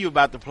excited are you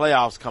about the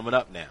playoffs coming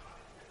up now?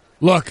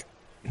 Look.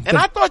 And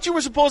I thought you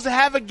were supposed to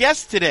have a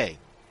guest today.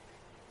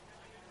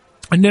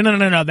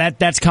 No.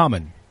 That's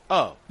coming.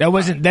 Oh.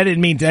 That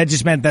didn't mean, that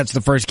just meant that's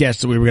the first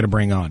guest that we were going to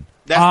bring on.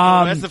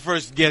 That's the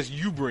first guest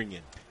you bring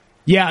in.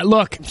 Yeah,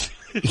 look,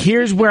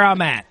 here's where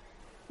I'm at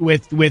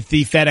with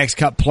the FedEx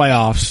Cup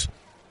playoffs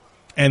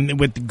and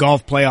with the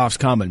golf playoffs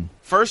coming.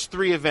 First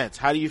 3 events,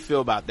 how do you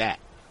feel about that?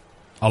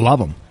 I love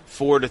them.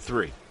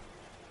 4-3.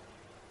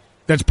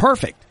 That's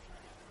perfect.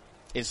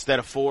 Instead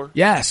of 4?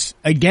 Yes.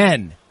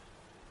 Again,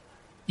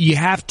 you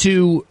have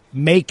to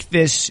make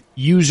this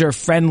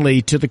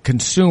user-friendly to the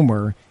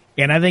consumer,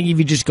 and I think if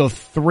you just go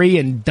 3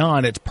 and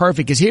done, it's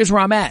perfect. Because here's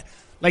where I'm at.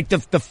 Like,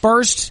 the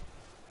first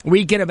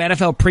weekend of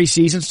NFL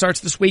preseason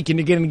starts this week, and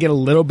you're going to get a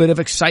little bit of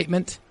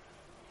excitement.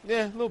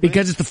 Yeah, a little bit.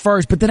 Because it's the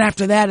first. But then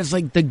after that, it's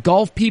like the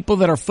golf people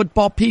that are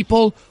football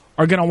people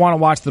are going to want to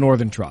watch the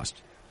Northern Trust.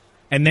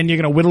 And then you're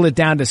going to whittle it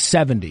down to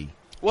 70.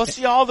 Well,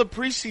 see, all the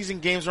preseason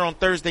games are on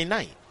Thursday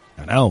night.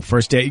 I know,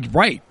 first day,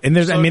 right. And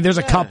there's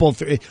a couple,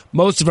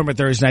 most of them are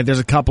Thursday night. There's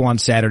a couple on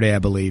Saturday, I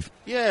believe.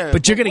 Yeah,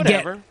 but you're going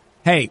to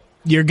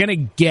you're going to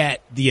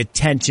get the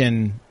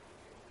attention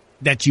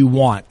that you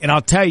want. And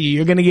I'll tell you,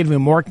 you're going to get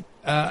even more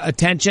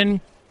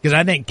attention because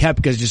I think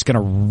Koepka's just going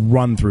to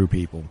run through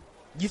people.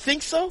 You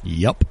think so?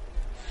 Yep.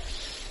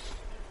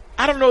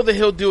 I don't know that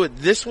he'll do it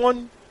this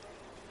one.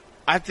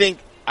 I think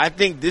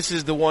this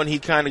is the one he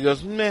kind of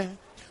goes, meh.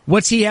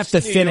 What's he have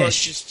to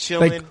finish? Just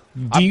chilling.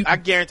 Like, I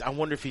guarantee. I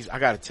wonder if I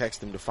got to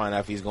text him to find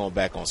out if he's going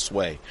back on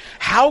Sway.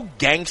 How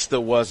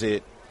gangster was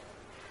it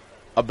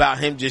about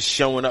him just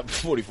showing up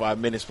 45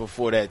 minutes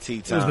before that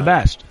tee time? It was the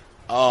best.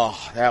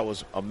 Oh, that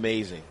was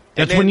amazing.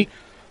 That's and when then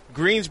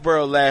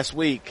Greensboro last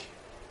week.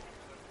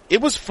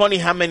 It was funny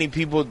how many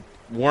people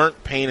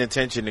weren't paying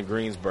attention to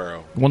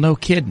Greensboro. Well, no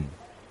kidding.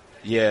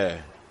 Yeah.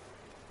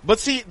 But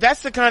see,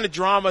 that's the kind of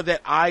drama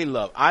that I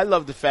love. I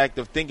love the fact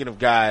of thinking of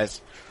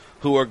guys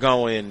who are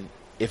going,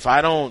 if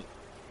I don't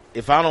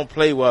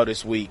play well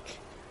this week,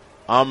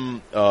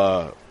 I'm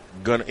gonna,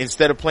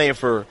 instead of playing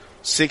for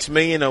 $6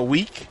 million a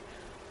week,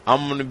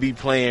 I'm gonna be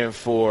playing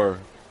for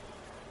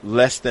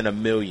less than $1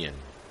 million.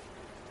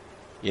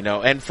 You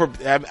know, and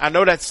I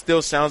know that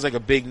still sounds like a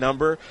big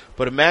number,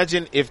 but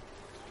imagine if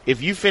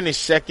you finish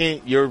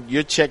second,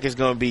 your check is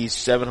gonna be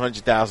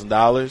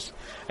 $700,000,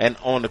 and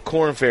on the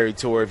Korn Ferry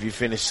Tour, if you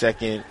finish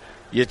second,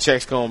 your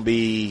check's gonna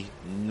be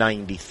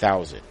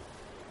 $90,000.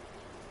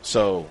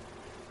 So,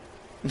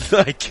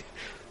 like,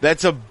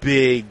 that's a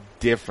big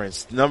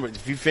difference.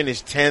 If you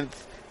finish 10th,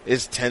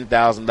 it's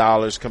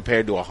 $10,000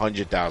 compared to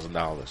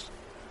 $100,000.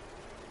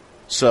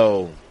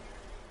 So,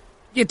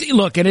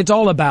 look, and it's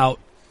all about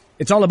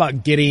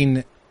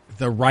getting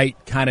the right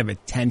kind of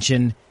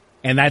attention.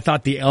 And I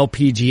thought the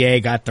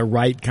LPGA got the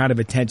right kind of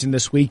attention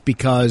this week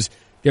because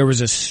there was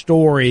a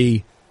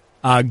story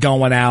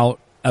going out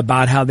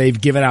about how they've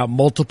given out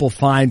multiple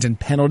fines and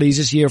penalties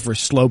this year for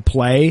slow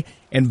play,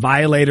 and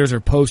violators are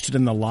posted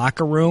in the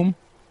locker room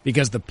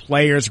because the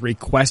players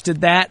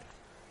requested that.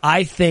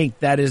 I think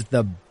that is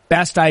the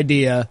best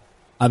idea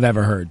I've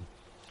ever heard.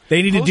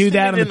 They need to do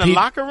that in the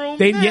locker room.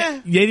 They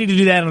need to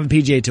do that on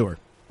the PGA Tour.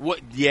 What?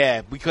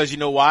 Yeah, because you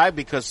know why?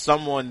 Because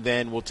someone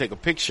then will take a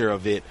picture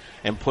of it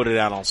and put it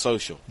out on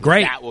social.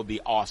 Great. That would be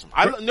awesome.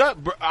 I'm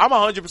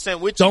 100%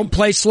 with you. Don't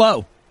play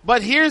slow.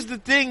 But here's the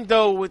thing,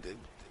 though, with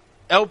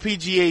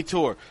LPGA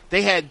Tour.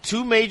 They had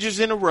 2 majors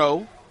in a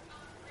row,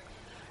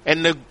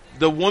 and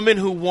the woman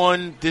who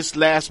won this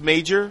last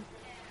major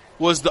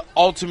was the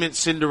ultimate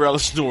Cinderella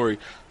story.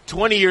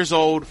 20 years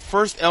old,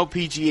 first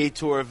LPGA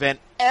Tour event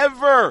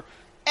ever.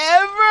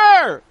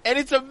 And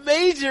it's a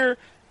major,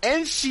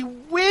 and she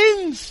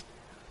wins.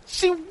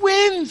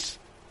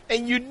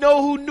 And you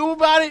know who knew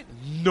about it?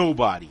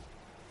 Nobody.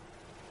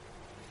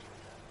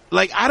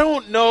 Like, I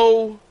don't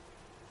know.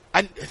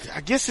 I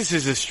guess this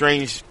is a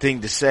strange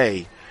thing to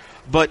say,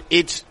 but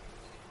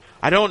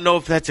I don't know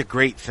if that's a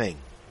great thing.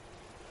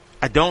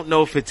 I don't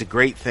know if it's a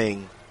great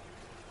thing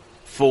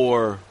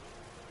for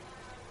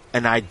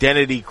an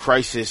identity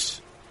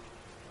crisis.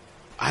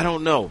 I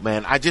don't know,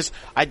 man. I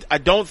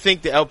don't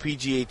think the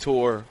LPGA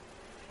Tour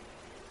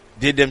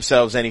did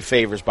themselves any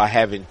favors by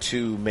having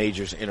 2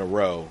 majors in a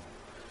row.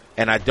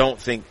 And I don't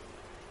think,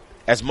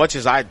 as much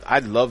as I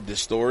loved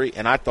this story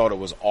and I thought it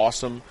was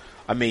awesome,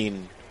 I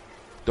mean,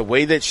 the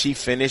way that she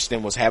finished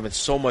and was having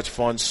so much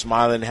fun,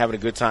 smiling, and having a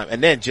good time,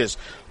 and then just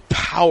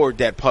powered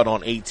that putt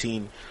on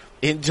 18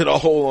 into the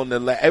hole on the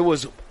left. It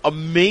was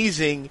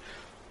amazing.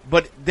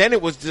 But then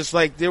it was just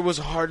like there was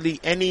hardly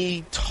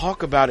any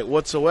talk about it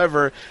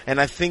whatsoever.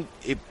 And I think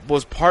it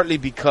was partly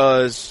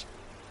because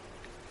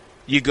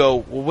you go,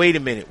 well, wait a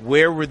minute,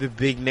 where were the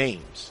big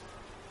names?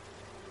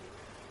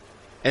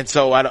 And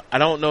so I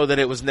don't know that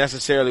it was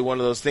necessarily one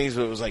of those things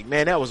where it was like,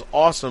 man, that was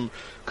awesome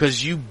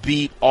because you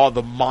beat all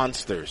the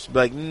monsters.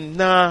 Like,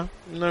 nah,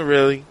 not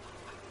really.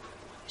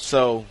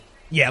 So.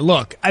 Yeah,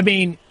 look, I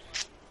mean,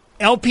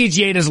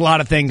 LPGA does a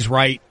lot of things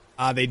right.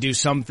 They do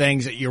some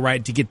things that you're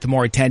right to get the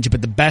more attention,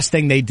 but the best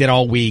thing they did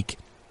all week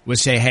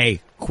was say, hey,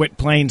 quit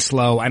playing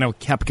slow. I know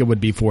Koepka would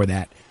be for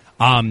that.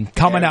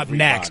 Coming up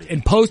next,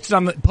 and post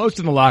in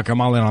the locker,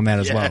 I'm all in on that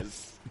as well.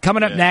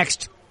 Coming up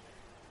next,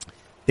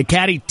 the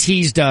Caddie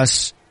teased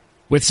us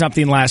with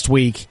something last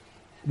week.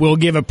 We'll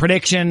give a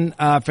prediction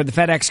for the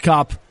FedEx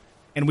Cup,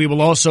 and we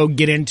will also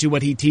get into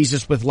what he teased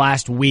us with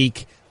last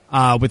week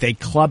with a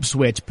club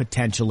switch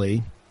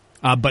potentially.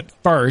 But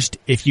first,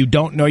 if you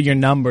don't know your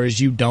numbers,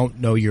 you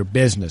don't know your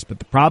business. But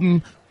the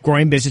problem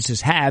growing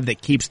businesses have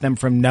that keeps them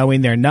from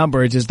knowing their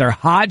numbers is their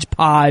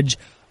hodgepodge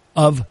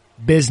of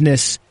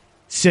business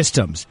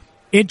systems.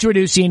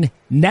 Introducing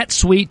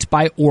NetSuite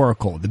by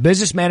Oracle, the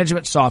business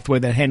management software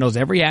that handles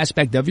every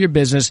aspect of your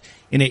business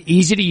in an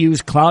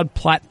easy-to-use cloud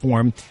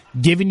platform,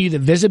 giving you the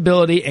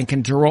visibility and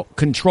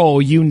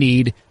control you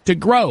need to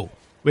grow.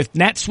 With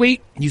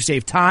NetSuite, you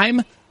save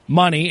time,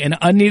 money, and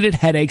unneeded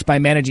headaches by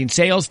managing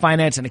sales,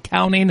 finance, and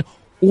accounting,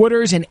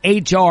 orders, and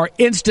HR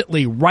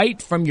instantly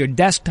right from your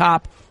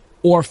desktop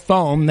or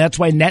phone. That's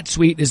why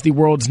NetSuite is the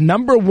world's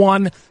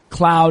 #1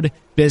 cloud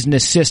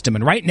business system.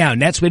 And right now,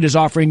 NetSuite is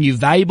offering you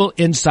valuable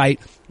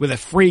insight with a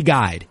free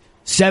guide.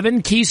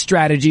 7 key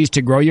strategies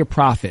to grow your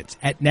profits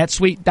at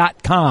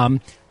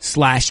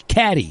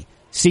netsuite.com/Caddie.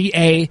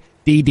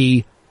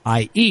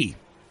 Caddie.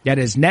 That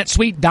is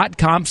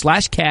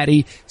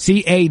netsuite.com/Caddie,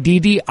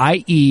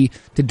 Caddie,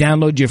 to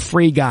download your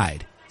free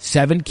guide.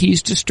 7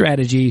 keys to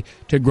strategy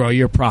to grow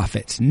your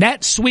profits.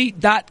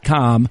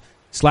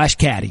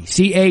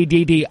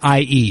 netsuite.com/Caddie,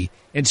 Caddie.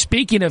 And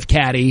speaking of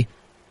Caddie,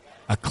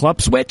 a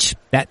club switch,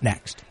 that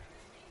next.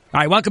 All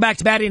right, welcome back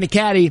to Barrie and the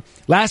Caddie.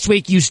 Last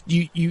week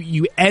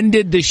you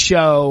ended the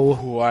show.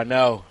 Ooh, I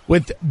know.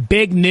 With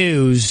big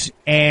news,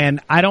 and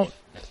I don't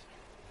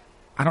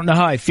know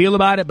how I feel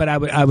about it, but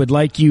I would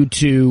like you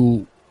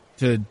to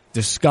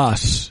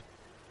discuss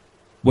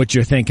what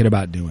you're thinking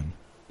about doing.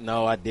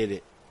 No, I did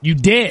it. You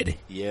did?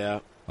 Yeah.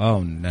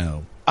 Oh,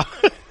 no.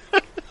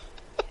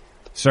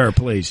 Sir,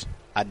 please.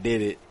 I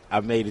did it.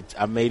 I made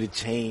a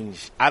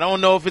change. I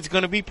don't know if it's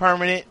going to be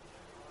permanent,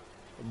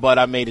 but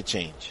I made a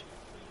change.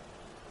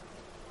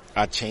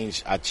 I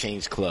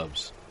changed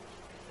clubs.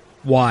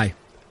 Why?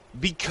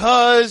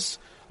 Because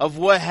of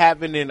what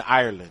happened in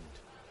Ireland.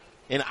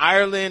 In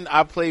Ireland,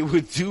 I played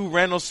with 2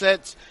 rental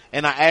sets,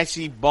 and I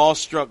actually ball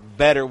struck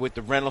better with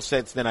the rental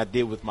sets than I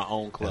did with my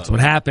own club. That's what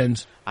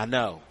happens. I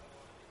know.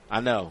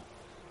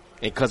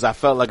 Because I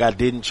felt like I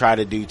didn't try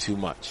to do too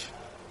much.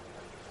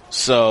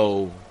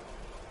 So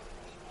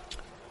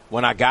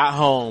when I got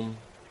home,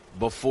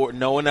 before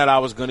knowing that I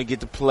was going to get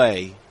to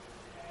play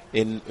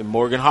in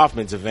Morgan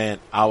Hoffman's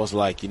event, I was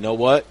like, you know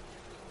what?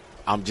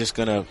 I'm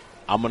going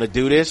to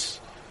do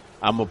this.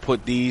 I'm going to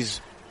put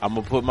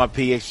my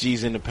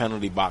PXGs in the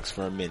penalty box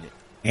for a minute.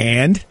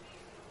 And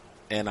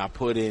I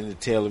put in the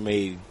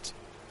TaylorMade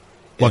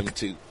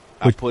M2.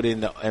 I put in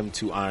the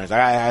M2 irons.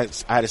 I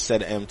had a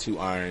set of M2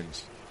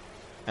 irons,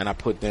 and I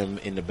put them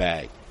in the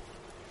bag.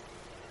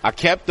 I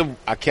kept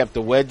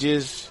the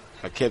wedges.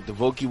 I kept the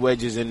Vokey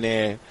wedges in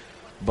there,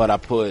 but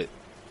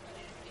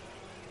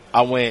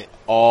I went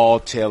all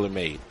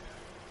TaylorMade.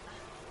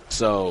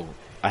 So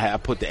I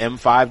put the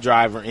M5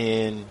 driver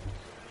in.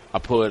 I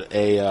put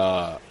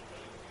the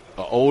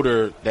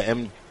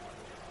M2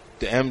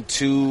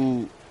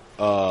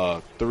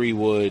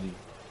 3-wood,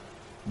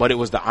 but it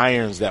was the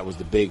irons that was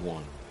the big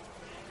one.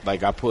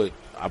 Like I put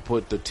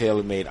the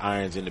TaylorMade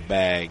irons in the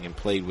bag and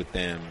played with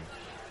them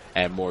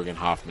at Morgan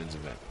Hoffman's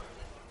event.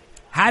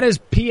 How does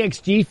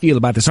PXG feel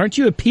about this? Aren't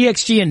you a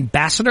PXG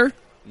ambassador?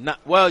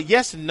 Well,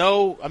 yes and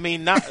no. I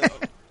mean, not.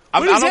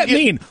 What does that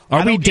mean?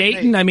 Are we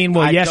dating? I mean,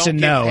 well, yes and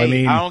no.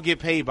 I don't get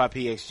paid by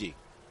PXG.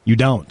 You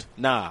don't?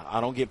 Nah,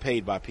 I don't get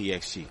paid by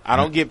PXG. I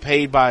don't get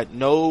paid by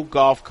no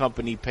golf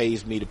company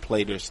pays me to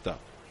play their stuff.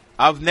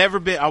 I was never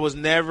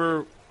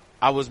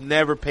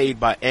paid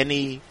by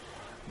any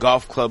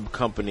golf club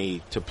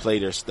company to play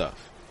their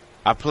stuff.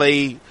 I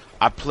play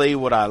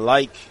what I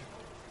like,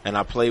 and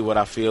I play what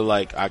I feel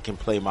like I can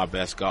play my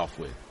best golf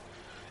with.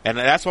 And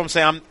that's what I'm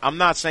saying. I'm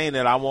not saying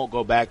that I won't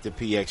go back to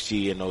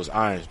PXG and those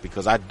irons,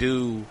 because I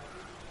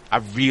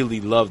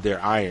really love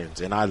their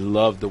irons, and I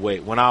love the way,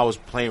 when I was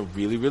playing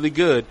really, really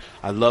good,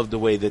 I love the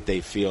way that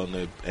they feel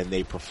and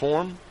they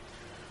perform.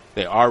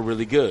 They are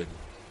really good.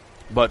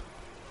 But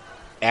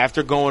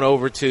after going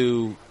over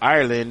to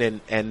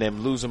Ireland and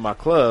them losing my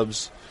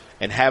clubs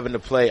and having to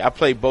play, I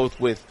play both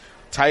with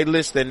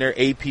Titleist and their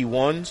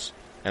AP1s,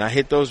 and I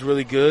hit those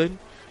really good.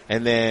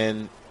 And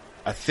then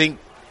I think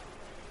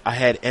I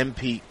had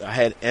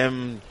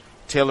TaylorMade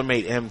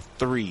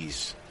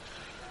M3s.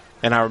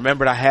 And I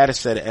remembered I had a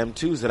set of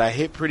M2s that I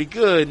hit pretty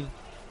good.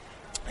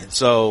 And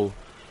so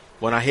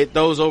when I hit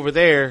those over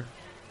there,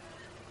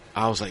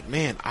 I was like,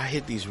 man, I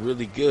hit these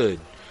really good.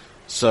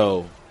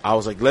 So I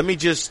was like,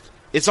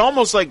 it's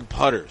almost like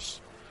putters.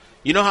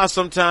 You know how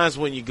sometimes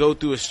when you go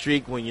through a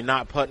streak when you're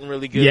not putting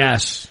really good?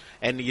 Yes.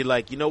 And you're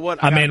like, you know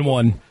what? I'm in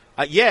one.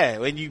 Yeah,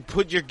 when you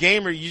put your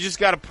gamer, you just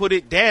got to put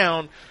it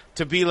down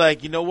to be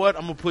like, you know what?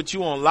 I'm going to put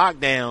you on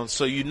lockdown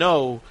so you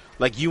know,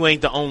 like, you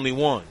ain't the only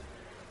one.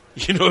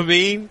 You know what I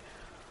mean?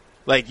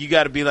 Like, you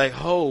got to be like,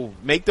 oh,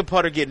 make the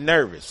putter get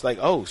nervous. Like,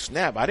 oh,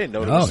 snap, I didn't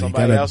know there was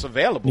somebody else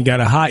available. You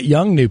got a hot,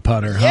 young new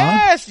putter, huh?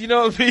 Yes, you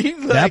know what I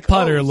mean? Like, that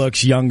putter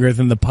looks younger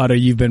than the putter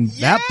you've been. Yes,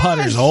 that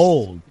putter's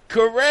old.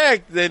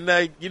 Correct. And,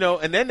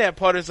 and then that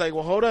putter's like,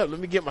 well, hold up, let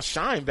me get my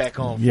shine back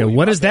on. Yeah,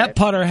 what does that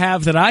putter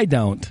have that I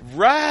don't?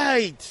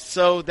 Right.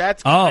 So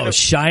that's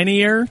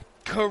shinier?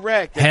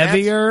 Correct. And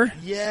heavier?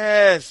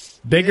 Yes.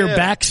 Bigger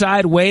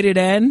backside weighted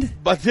end?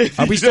 But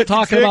are we still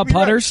talking about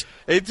putters?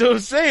 Right. It's what I'm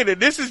saying.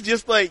 And this is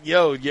just like,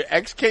 your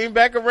ex came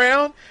back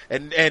around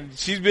and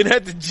she's been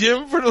at the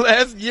gym for the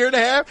last year and a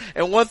half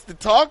and wants to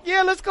talk.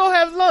 Yeah, let's go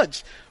have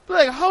lunch. But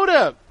like, hold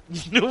up.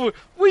 Where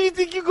do you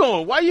think you're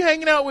going? Why are you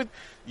hanging out with,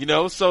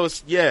 so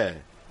it's,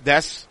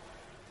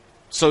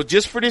 so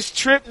just for this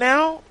trip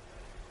now.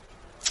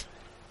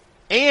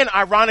 And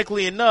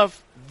ironically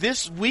enough,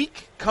 this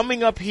week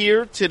coming up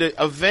here to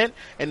the event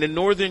and the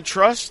Northern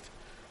Trust,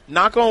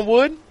 knock on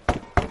wood,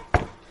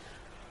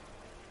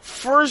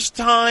 first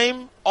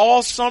time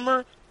all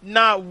summer,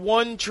 not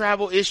one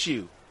travel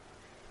issue.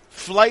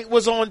 Flight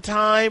was on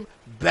time,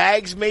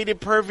 bags made it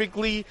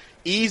perfectly,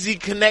 easy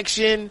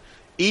connection,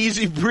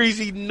 easy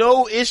breezy,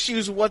 no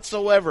issues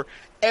whatsoever.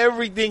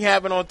 Everything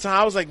happened on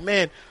time. I was like,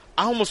 man,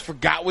 I almost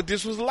forgot what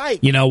this was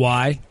like. You know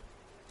why?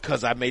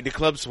 Because I made the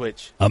club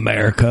switch.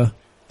 America.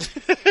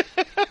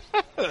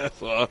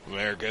 Well,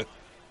 America.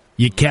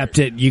 You kept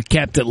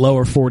it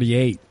lower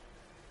 48.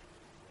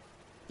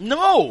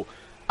 No,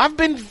 I've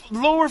been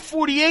lower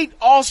 48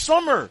 all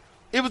summer.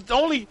 It was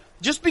only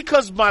just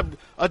because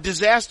a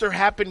disaster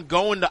happened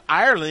going to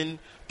Ireland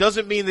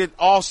doesn't mean that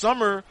all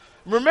summer.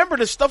 Remember,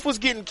 the stuff was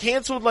getting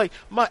canceled. Like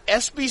my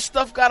SB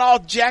stuff got all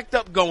jacked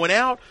up going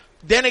out.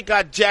 Then it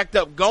got jacked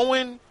up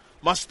going.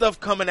 My stuff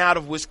coming out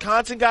of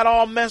Wisconsin got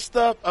all messed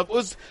up.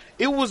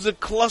 It was a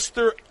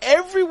cluster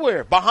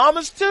everywhere.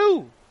 Bahamas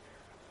too.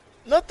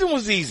 Nothing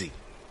was easy.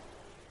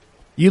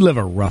 You live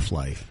a rough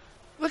life.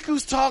 Look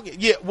who's talking.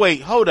 Yeah,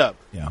 wait, hold up.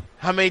 Yeah.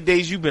 How many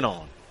days you been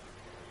on?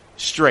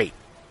 Straight.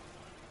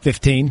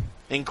 15.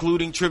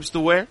 Including trips to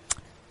where?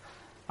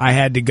 I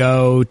had to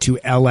go to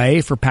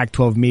L.A. for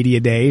Pac-12 Media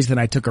Days. Then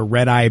I took a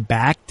red-eye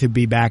back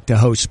to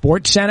host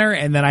Sports Center.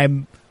 And then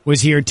I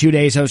was here 2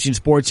 days hosting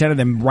Sports Center,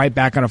 then right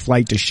back on a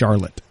flight to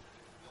Charlotte.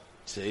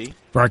 See?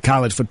 For our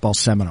college football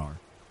seminar.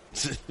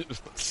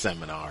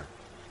 Seminar.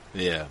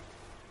 Yeah.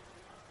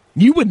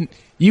 You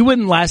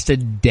wouldn't last a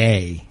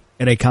day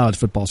at a college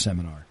football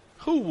seminar.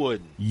 Who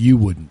wouldn't? You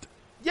wouldn't.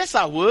 Yes,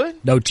 I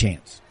would. No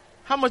chance.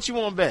 How much you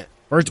want to bet?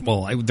 First of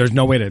all, there's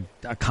no way to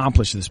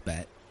accomplish this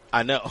bet.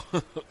 I know.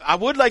 I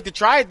would like to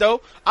try it,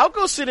 though. I'll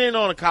go sit in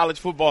on a college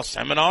football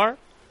seminar.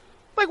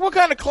 Like, what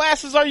kind of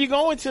classes are you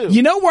going to?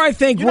 You know where I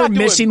think we're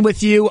missing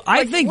with you?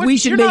 I think we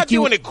should make you... You're not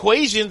doing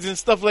equations and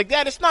stuff like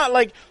that. It's not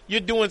like you're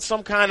doing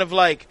some kind of,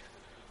 like,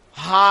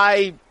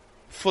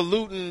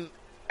 highfalutin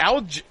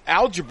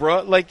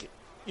algebra. Like,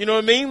 you know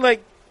what I mean?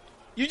 Like,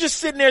 you're just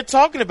sitting there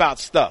talking about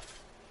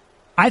stuff.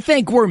 I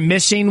think we're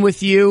missing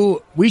with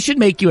you. We should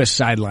make you a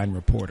sideline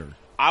reporter.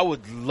 I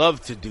would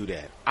love to do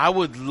that. I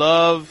would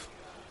love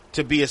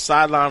to be a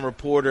sideline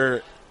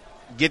reporter,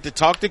 get to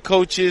talk to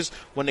coaches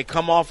when they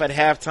come off at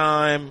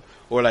halftime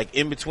or like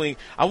in between.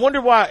 I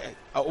wonder why.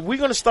 Are we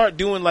going to start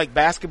doing like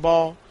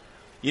basketball?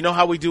 You know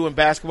how we do in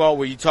basketball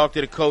where you talk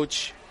to the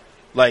coach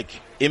like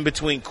in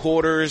between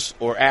quarters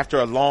or after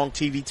a long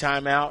TV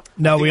timeout?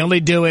 No, we only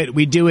do it.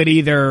 We do it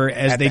either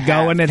as they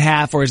go in at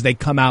half or as they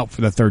come out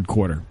for the third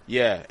quarter.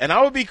 Yeah, and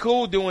I would be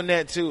cool doing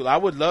that too. I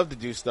would love to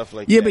do stuff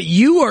like that. Yeah, but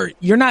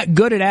you're not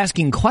good at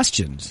asking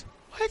questions.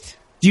 What?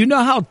 Do you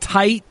know how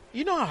tight?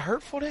 You know how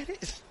hurtful that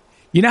is?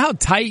 You know how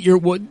tight you're.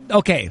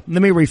 Okay,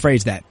 let me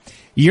rephrase that.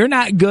 You're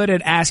not good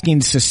at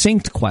asking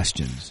succinct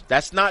questions.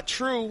 That's not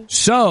true.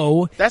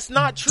 So that's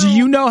not true. Do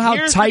you know how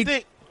Here's tight? The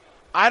thing.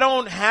 I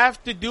don't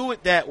have to do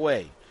it that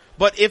way.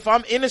 But if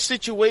I'm in a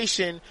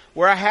situation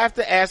where I have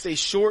to ask a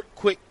short,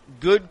 quick,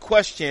 good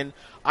question,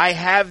 I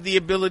have the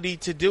ability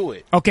to do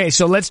it. Okay,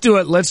 so let's do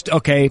it.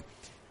 Okay.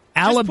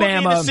 Alabama. Just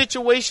put me in a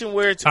situation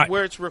where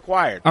it's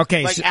required.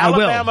 Okay, like so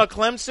Alabama,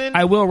 Clemson.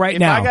 I will right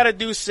now. If I got to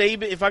do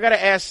Saban, if I got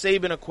to ask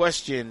Saban a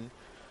question,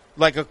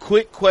 like a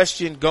quick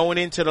question going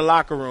into the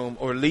locker room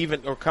or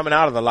leaving or coming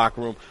out of the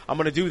locker room, I'm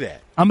going to do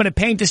that. I'm going to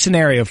paint a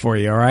scenario for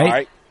you. All right. All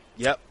right.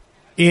 Yep.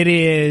 It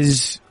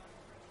is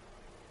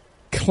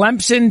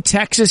Clemson,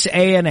 Texas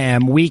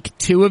A&M, week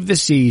 2 of the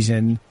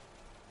season.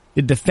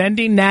 The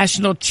defending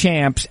national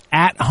champs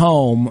at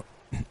home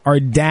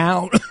are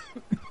down.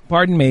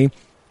 Pardon me.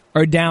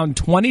 Are down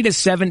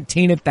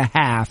 20-17 at the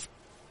half,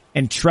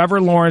 and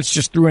Trevor Lawrence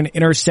just threw an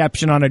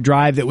interception on a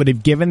drive that would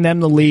have given them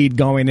the lead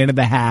going into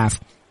the half.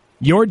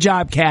 Your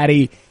job,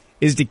 Caddie,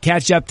 is to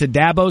catch up to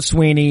Dabo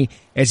Swinney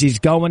as he's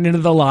going into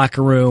the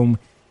locker room.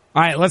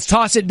 All right, let's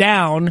toss it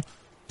down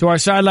to our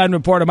sideline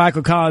reporter,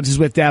 Michael Collins, is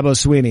with Dabo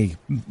Swinney.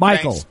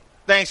 Michael.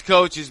 Thanks,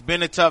 Coach. It's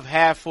been a tough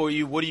half for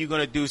you. What are you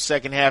going to do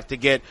second half to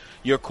get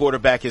your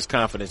quarterback his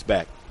confidence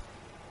back?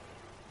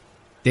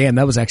 Damn,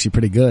 that was actually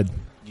pretty good.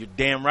 You're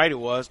damn right it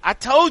was. I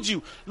told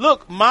you.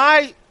 Look,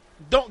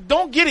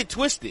 don't get it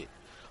twisted.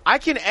 I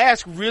can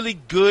ask really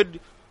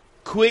good,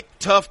 quick,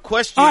 tough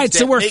questions. All right,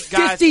 so we're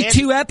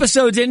 52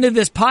 episodes into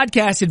this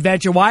podcast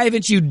adventure. Why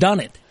haven't you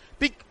done it?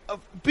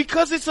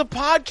 Because it's a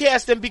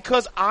podcast and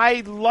because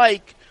I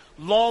like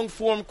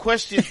long-form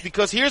questions.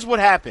 Because here's what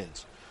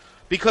happens.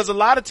 Because a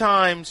lot of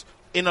times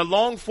in a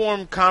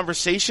long-form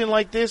conversation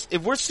like this,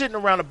 if we're sitting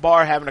around a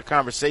bar having a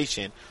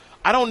conversation,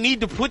 I don't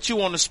need to put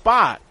you on the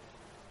spot.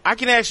 I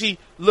can actually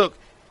look.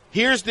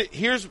 Here's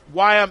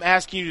why I'm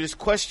asking you this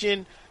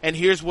question, and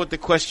here's what the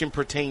question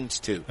pertains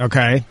to.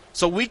 Okay.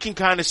 So we can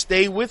kind of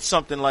stay with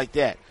something like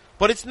that.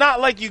 But it's not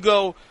like you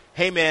go,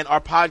 "Hey man, our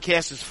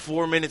podcast is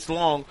 4 minutes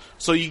long,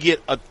 so you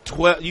get a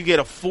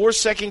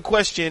 4-second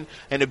question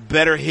and it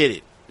better hit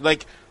it."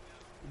 Like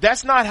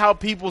that's not how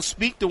people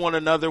speak to one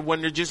another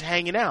when they're just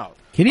hanging out.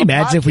 Can you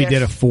imagine if we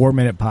did a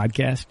 4-minute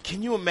podcast?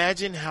 Can you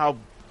imagine how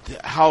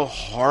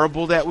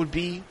horrible that would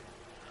be?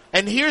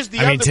 And here's the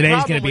I mean,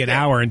 today's going to be an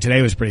hour, and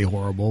today was pretty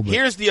horrible. But.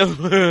 Here's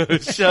the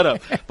shut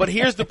up. But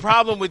here's the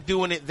problem with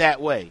doing it that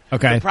way.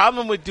 Okay. The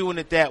problem with doing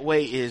it that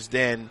way is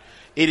then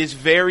it is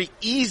very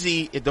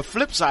easy. The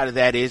flip side of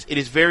that is it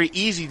is very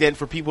easy then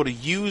for people to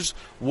use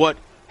what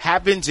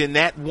happens in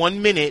that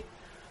 1 minute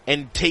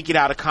and take it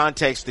out of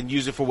context and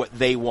use it for what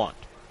they want.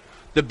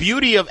 The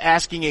beauty of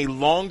asking a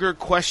longer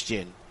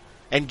question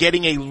and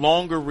getting a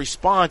longer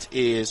response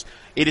is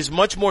it is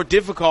much more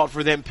difficult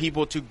for them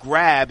people to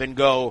grab and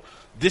go,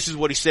 this is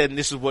what he said and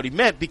this is what he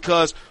meant,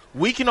 because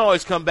we can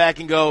always come back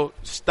and go,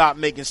 stop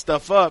making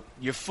stuff up.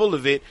 You're full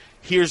of it.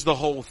 Here's the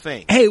whole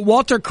thing. Hey,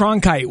 Walter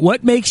Cronkite,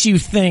 what makes you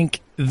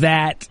think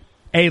that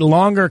a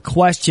longer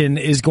question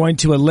is going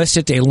to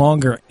elicit a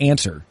longer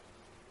answer?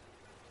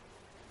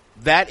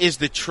 That is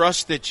the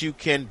trust that you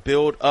can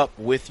build up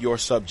with your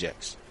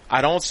subjects.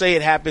 I don't say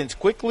it happens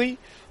quickly,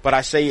 but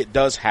I say it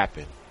does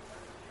happen.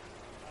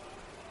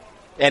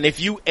 And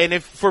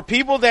if for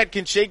people that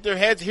can shake their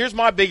heads, here's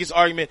my biggest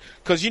argument,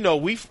 because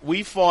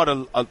we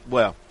fought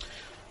well.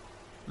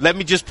 Let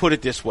me just put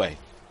it this way: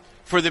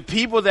 for the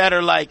people that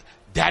are like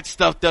that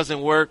stuff doesn't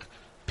work,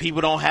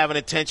 people don't have an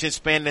attention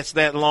span that's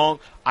that long,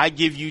 I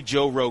give you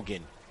Joe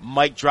Rogan,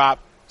 mic drop,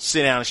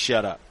 sit down and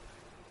shut up.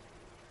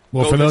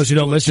 Well, for those who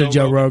don't listen to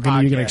Joe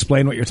Rogan, you can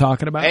explain what you're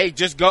talking about. Hey,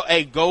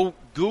 go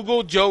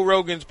Google Joe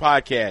Rogan's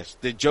podcast,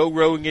 The Joe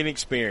Rogan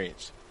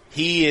Experience.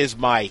 He is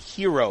my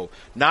hero.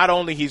 Not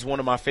only he's one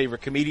of my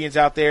favorite comedians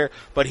out there,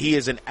 but he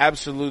is an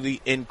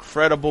absolutely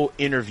incredible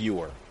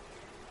interviewer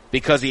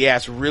because he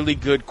asks really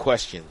good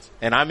questions.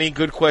 And I mean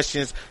good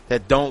questions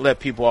that don't let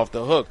people off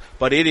the hook.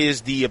 But it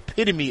is the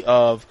epitome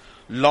of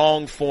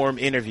long-form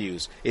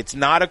interviews. It's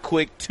not a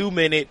quick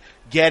 2-minute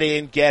get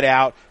in, get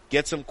out,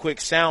 get some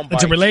quick sound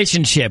bites. It's a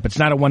relationship. It's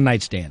not a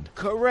one-night stand.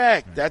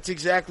 Correct. That's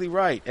exactly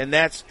right. And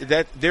that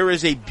there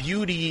is a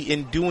beauty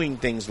in doing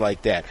things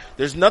like that.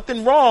 There's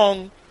nothing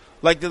wrong.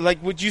 Like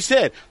what you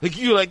said.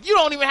 You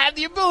don't even have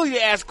the ability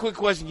to ask quick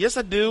questions. Yes,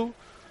 I do.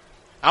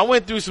 I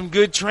went through some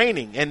good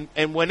training,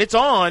 and when it's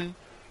on,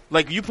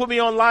 Like, you put me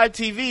on live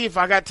TV, if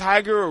I got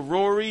Tiger or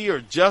Rory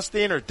or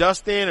Justin or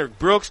Dustin or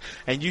Brooks,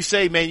 and you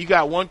say, man, you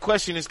got one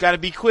question, it's got to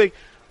be quick,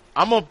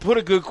 I'm going to put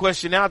a good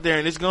question out there,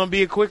 and it's going to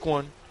be a quick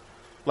one.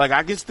 Like,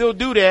 I can still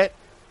do that,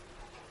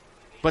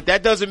 but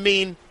that doesn't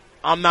mean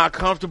I'm not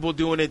comfortable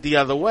doing it the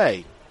other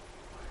way.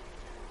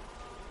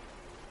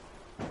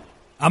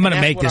 I'm going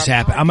to make this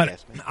happen. I'm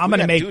going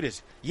to make do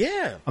this.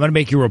 Yeah. I'm going to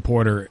make you a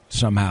reporter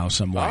somehow,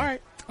 some way.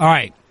 All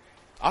right.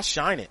 I'll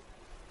shine it.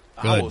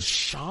 Good. I will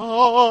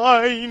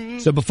shine.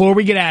 So before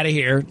we get out of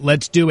here,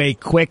 let's do a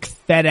quick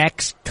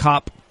FedEx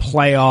Cup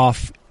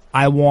playoff.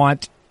 I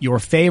want your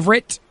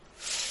favorite,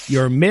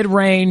 your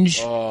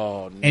mid-range,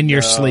 and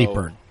your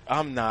sleeper.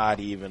 I'm not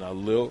even a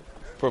little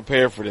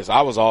prepared for this.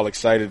 I was all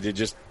excited to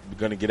just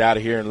going to get out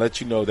of here and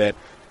let you know that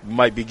we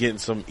might be getting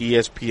some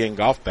ESPN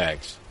golf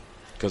bags,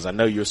 because I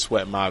know you're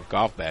sweating my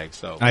golf bag.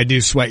 So I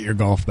do sweat your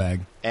golf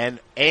bag. And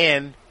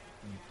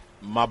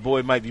my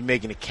boy might be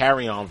making a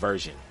carry-on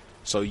version,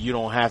 so you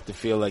don't have to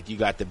feel like you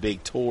got the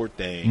big tour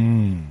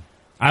thing.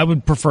 I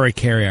would prefer a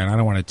carry-on. I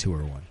don't want a tour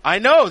one. I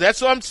know.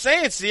 That's what I'm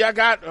saying. See,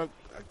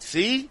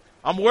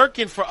 I'm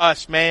working for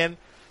us, man.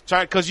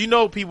 Because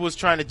people was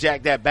trying to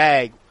jack that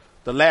bag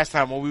the last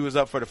time when we was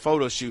up for the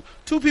photo shoot.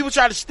 2 people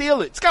tried to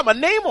steal it. It's got my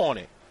name on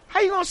it. How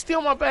you going to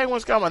steal my bag when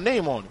it's got my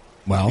name on it?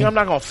 Well, I'm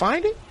not going to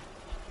find it?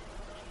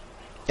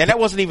 And that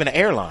wasn't even an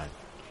airline.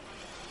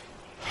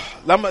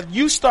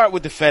 You start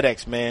with the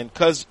FedEx, man,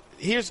 because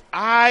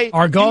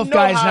our golf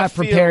guy's not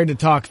prepared to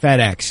talk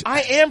FedEx.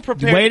 I am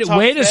prepared to talk FedEx.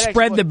 Way to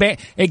spread the bait.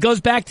 It goes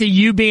back to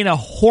you being a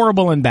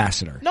horrible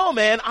ambassador. No,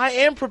 man, I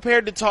am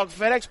prepared to talk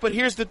FedEx, but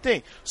here's the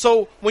thing.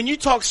 So when you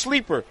talk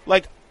sleeper,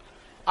 like,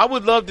 I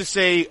would love to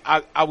say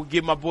I would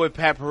give my boy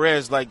Pat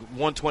Perez like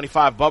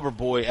 125 Bubber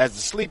Boy as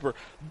the sleeper,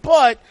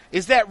 but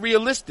is that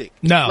realistic?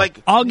 No.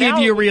 I'll give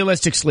you a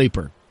realistic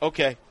sleeper.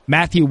 Okay.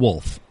 Matthew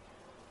Wolff.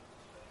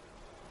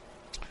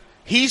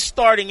 He's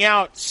starting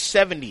out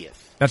 70th.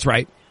 That's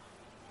right.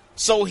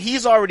 So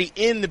he's already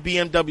in the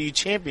BMW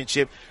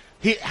Championship.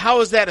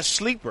 How is that a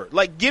sleeper?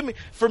 Like,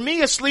 for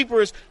me, a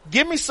sleeper is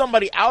give me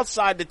somebody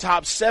outside the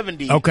top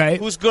 70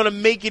 who's going to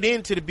make it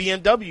into the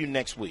BMW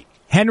next week.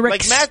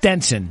 Henrik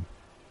Stenson.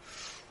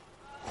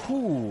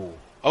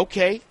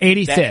 Okay.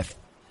 85th.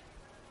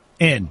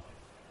 In.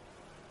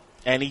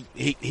 And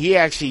he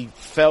actually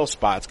fell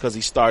spots because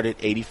he started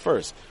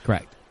 81st.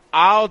 Correct.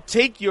 I'll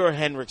take your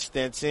Henrik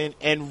Stenson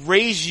and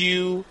raise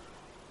you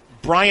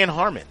Brian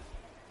Harmon.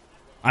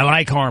 I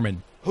like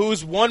Harmon.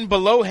 Who's one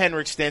below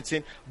Henrik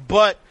Stenson,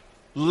 but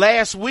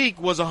last week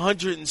was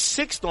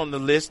 106th on the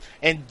list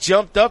and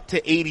jumped up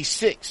to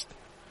 86th.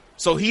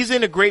 So he's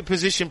in a great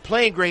position,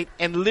 playing great,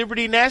 and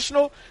Liberty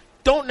National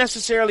don't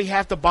necessarily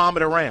have to bomb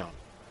it around.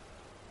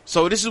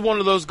 So this is one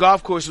of those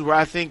golf courses where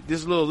I think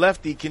this little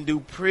lefty can do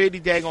pretty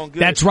daggone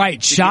good. That's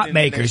right, shot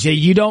makers. Yeah,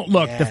 you don't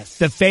look. Yes.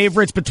 The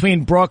favorites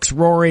between Brooks,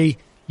 Rory,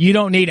 you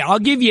don't need it. I'll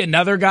give you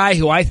another guy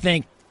who I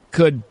think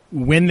could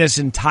win this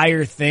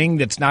entire thing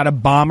that's not a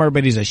bomber,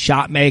 but he's a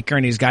shot maker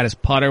and he's got his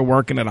putter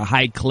working at a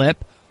high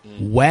clip.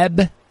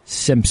 Webb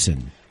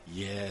Simpson.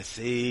 Yeah,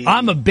 see.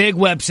 I'm a big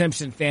Webb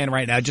Simpson fan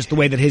right now, just the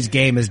way that his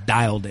game is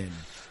dialed in.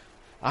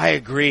 I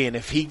agree, and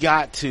if he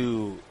got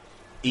to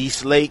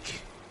East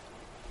Lake,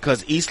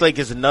 because East Lake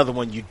is another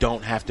one you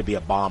don't have to be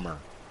a bomber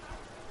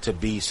to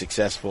be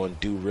successful and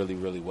do really,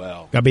 really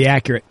well. Got to be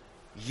accurate.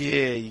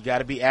 Yeah, you got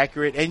to be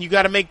accurate, and you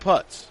got to make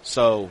putts.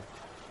 So,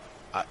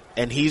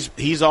 and he's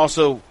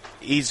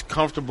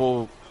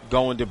comfortable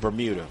going to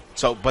Bermuda.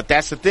 So, but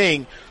that's the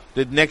thing.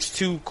 The next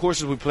 2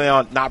 courses we play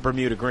on, not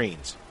Bermuda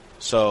greens.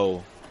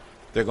 So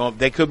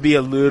they could be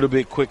a little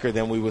bit quicker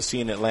than we will see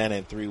in Atlanta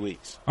in 3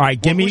 weeks. All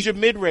right, who's your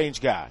mid-range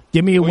guy?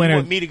 Give me a winner. You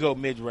want me to go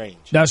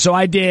mid-range? No, so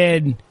I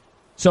did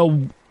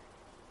Stenson,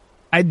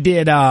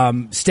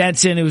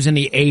 who was in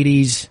the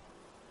 80s.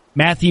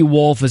 Matthew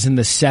Wolff is in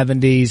the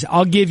 70s.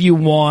 I'll give you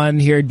one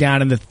here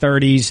down in the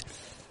 30s.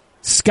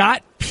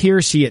 Scott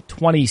Piercy at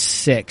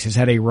 26 has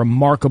had a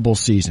remarkable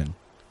season.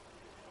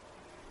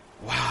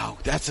 Wow,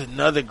 that's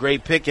another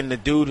great pick. And the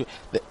dude,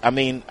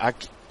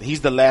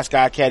 he's the last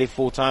guy I caddy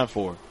full-time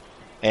for.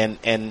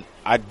 And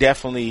I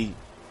definitely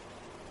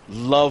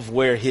love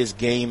where his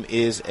game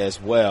is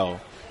as well.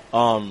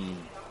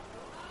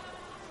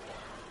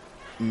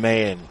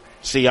 Man,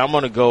 see, I'm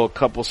going to go a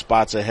couple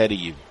spots ahead of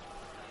you.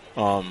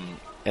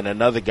 And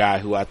another guy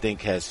who I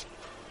think has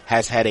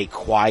had a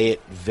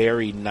quiet,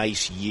 very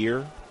nice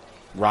year,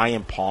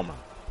 Ryan Palmer.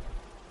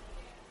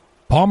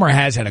 Palmer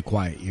has had a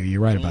quiet year. You're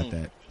right about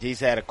that. He's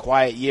had a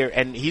quiet year,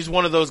 and he's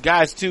one of those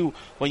guys too.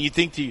 When you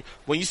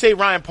say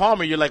Ryan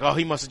Palmer, you're like, oh,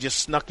 he must have just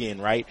snuck in,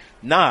 right?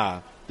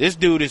 Nah, this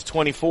dude is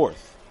 24th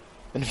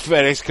in the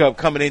FedEx Cup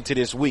coming into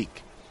this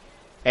week,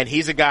 and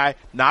he's a guy,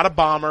 not a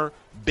bomber,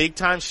 big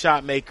time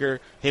shot maker.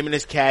 Him and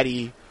his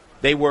caddy,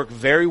 they work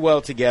very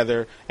well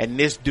together, and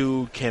this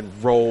dude can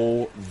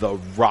roll the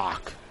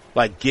rock.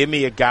 Like, give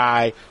me a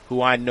guy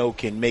who I know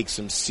can make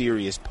some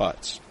serious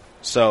putts.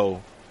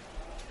 So,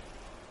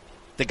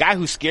 the guy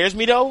who scares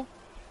me though,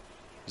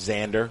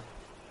 Xander.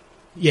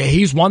 Yeah,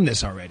 he's won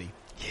this already.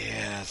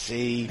 Yeah,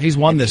 see. He's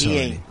won this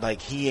already.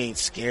 He ain't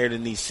scared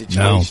in these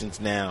situations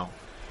now.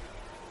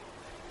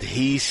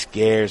 He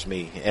scares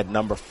me at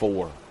number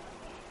 4.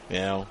 You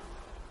know?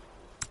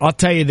 I'll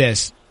tell you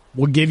this.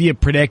 We'll give you a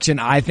prediction.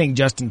 I think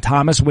Justin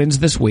Thomas wins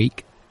this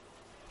week.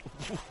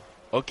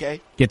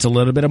 Okay. Gets a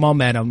little bit of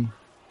momentum,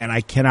 and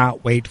I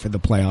cannot wait for the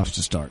playoffs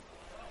to start.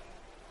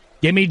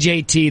 Give me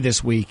JT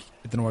this week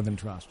at the Northern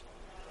Trust.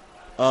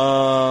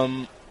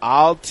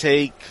 I'll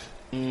take.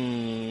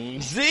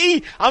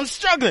 See, I'm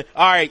struggling.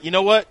 All right, you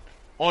know what?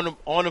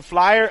 On the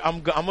flyer,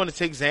 I'm going to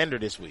take Xander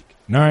this week.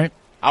 All right.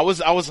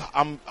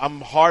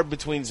 I'm hard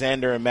between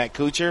Xander and Matt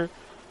Kuchar.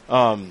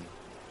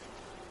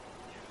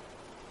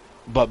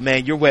 But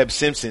man, your Webb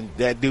Simpson,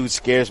 that dude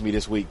scares me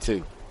this week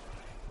too.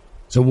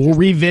 So we'll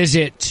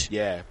revisit.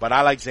 Yeah, but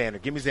I like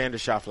Xander. Give me Xander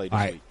Schauffele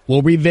this week.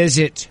 We'll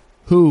revisit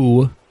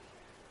who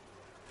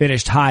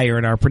finished higher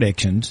in our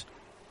predictions.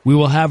 We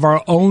will have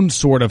our own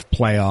sort of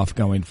playoff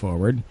going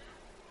forward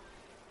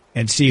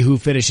and see who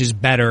finishes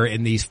better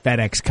in these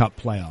FedEx Cup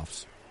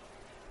playoffs.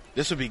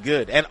 This will be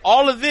good. And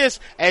all of this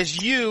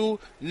as you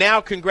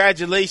now,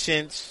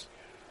 congratulations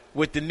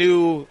with the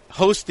new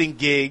hosting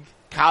gig,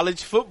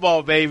 college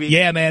football, baby.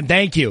 Yeah, man.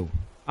 Thank you.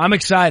 I'm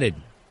excited.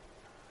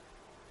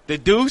 The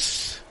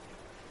Deuce.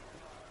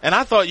 And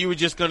I thought you were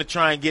just going to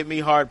try and get me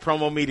hard,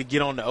 promo me to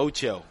get on the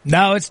Ocho.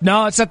 No, it's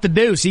not the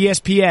Deuce.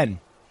 ESPN.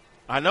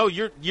 I know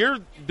you're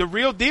the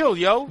real deal,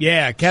 yo.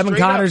 Yeah, Kevin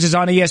Straight Connors up. is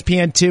on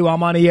ESPN too.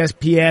 I'm on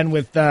ESPN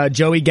with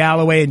Joey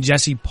Galloway and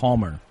Jesse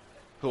Palmer,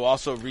 who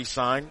also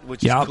re-signed,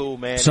 which is cool,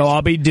 man. So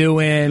I'll be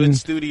doing good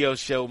studio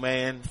show,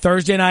 man.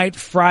 Thursday night,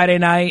 Friday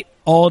night,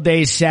 all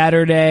day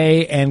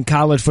Saturday, and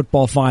college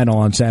football final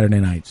on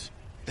Saturday nights.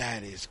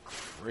 That is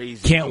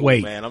crazy. Can't cool,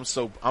 wait, man. I'm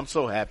so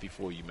happy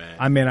for you, man.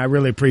 I mean, I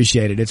really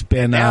appreciate it. It's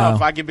been now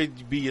if I can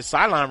be your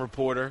sideline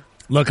reporter.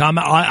 Look, I'm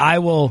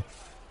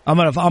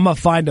gonna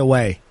find a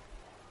way.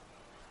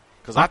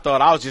 Because I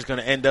thought I was just going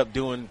to end up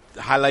doing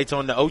highlights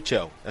on the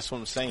Ocho. That's what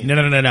I'm saying.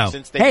 No.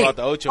 Since they brought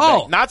the Ocho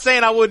back. Not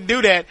saying I wouldn't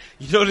do that,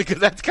 because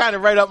that's kind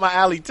of right up my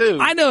alley, too.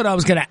 I know what I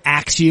was going to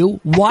ask you.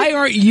 Why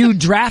aren't you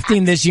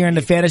drafting this year in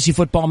the Fantasy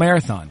Football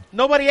Marathon?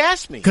 Nobody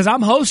asked me. Because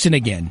I'm hosting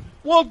again.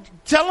 Well,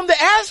 tell them to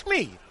ask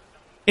me.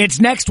 It's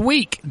next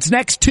week. It's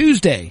next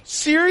Tuesday.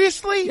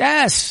 Seriously?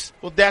 Yes.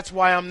 Well, that's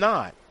why I'm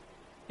not.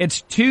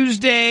 It's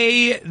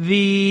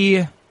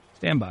Tuesday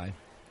stand by.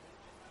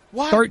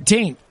 What?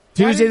 13th.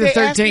 Tuesday the 13th.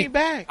 Ask me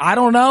back? I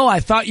don't know. I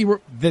thought you were.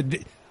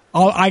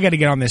 I got to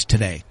get on this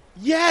today.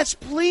 Yes,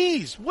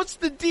 please. What's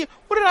the deal?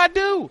 What did I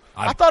do?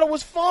 I thought it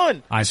was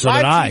fun. So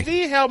did I. Live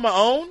TV held my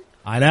own.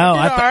 I know. All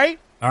right.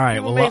 All right.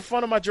 People made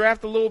fun of my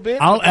draft a little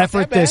bit. I'll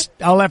effort this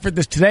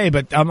today,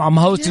 but I'm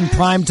hosting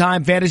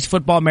Primetime Fantasy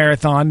Football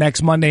Marathon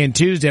next Monday and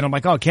Tuesday, and I'm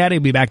like, Caddie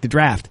will be back to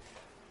draft.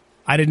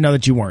 I didn't know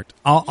that you weren't.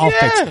 I'll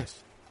fix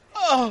this.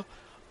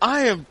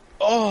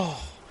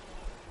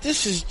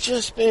 This has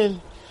just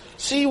been.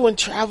 See, when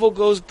travel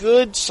goes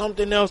good,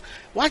 something else.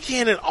 Why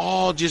can't it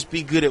all just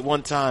be good at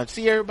one time?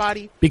 See,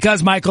 everybody?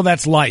 Because, Michael,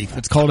 that's life.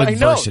 It's called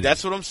adversity. I know.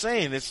 That's what I'm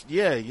saying.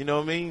 You know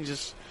what I mean?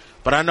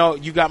 But I know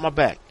you got my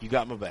back.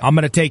 I'm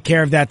going to take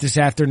care of that this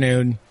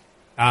afternoon.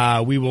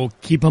 We will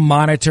keep a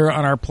monitor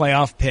on our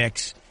playoff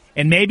picks.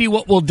 And maybe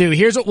what we'll do,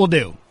 here's what we'll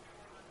do.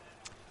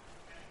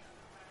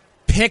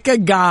 Pick a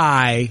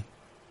guy.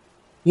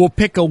 We'll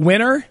pick a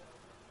winner.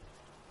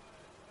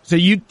 So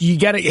you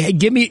got to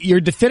give me your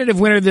definitive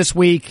winner this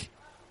week.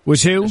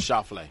 Was who?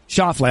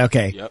 Schauffele,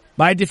 okay. Yep.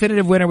 My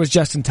definitive winner was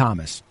Justin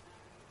Thomas.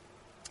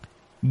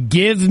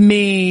 Give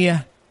me,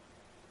 and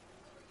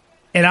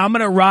I'm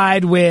going to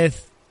ride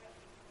with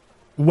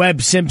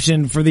Webb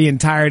Simpson for the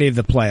entirety of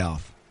the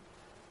playoff.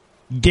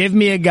 Give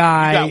me a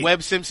guy. You got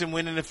Webb Simpson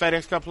winning the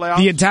FedEx Cup playoffs?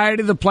 The entirety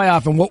of the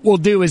playoff, and what we'll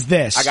do is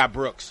this. I got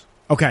Brooks.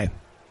 Okay.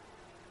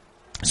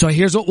 So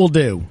here's what we'll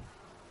do.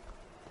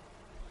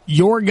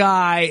 Your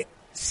guy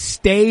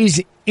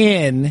stays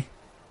in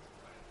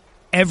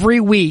every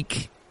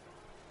week.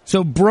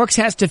 So Brooks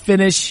has to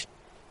finish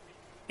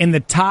in the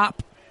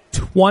top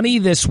 20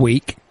 this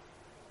week,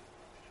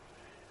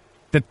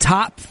 the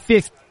top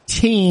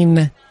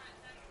 15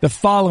 the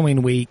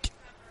following week,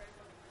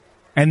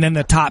 and then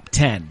the top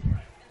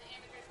 10.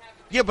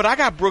 Yeah, but I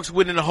got Brooks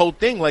winning the whole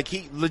thing. Like,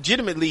 he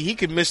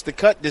could miss the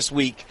cut this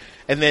week,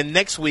 and then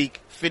next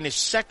week finish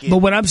second. But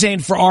what I'm saying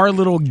for our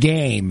little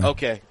game.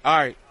 Okay, all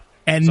right.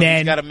 And so then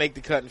you got to make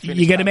the cut and finish.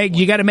 You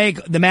got to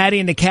make the Maddie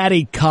and the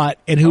Caddie cut,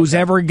 and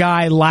whoever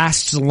guy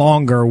lasts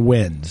longer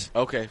wins.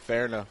 Okay,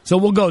 fair enough. So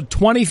we'll go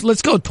 20.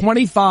 Let's go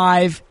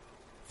 25,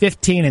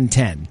 15, and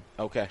 10.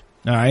 Okay.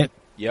 All right.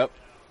 Yep.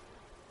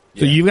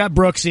 So you got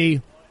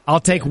Brooksy. I'll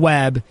take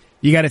Webb.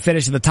 You got to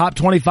finish in the top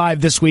 25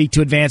 this week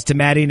to advance to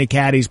Maddie and the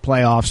Caddie's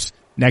playoffs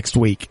next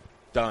week.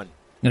 Done.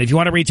 And if you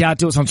want to reach out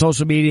to us on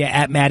social media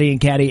at Maddie and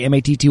Caddie,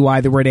 Matty,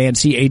 the word and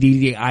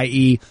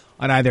Caddie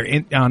on either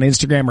on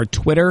Instagram or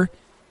Twitter.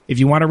 If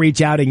you want to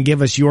reach out and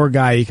give us your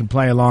guy, you can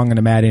play along in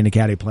the Maddie and the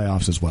Caddie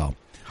playoffs as well.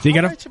 So you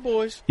got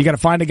to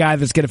find a guy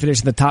that's going to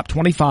finish in the top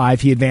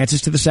 25. He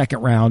advances to the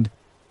second round.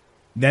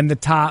 Then the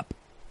top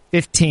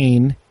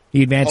 15,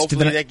 He advances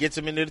Hopefully to that gets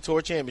him into the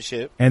Tour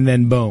Championship. And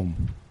then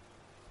boom.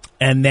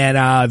 And then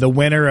the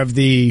winner of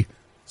the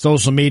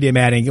social media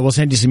matting, we'll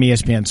send you some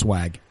ESPN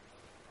swag.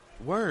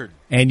 Word.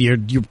 And you're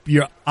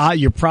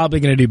probably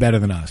going to do better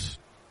than us.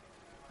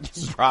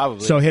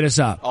 Probably. So hit us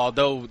up.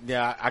 Although,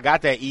 yeah, I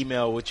got that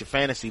email with your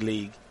fantasy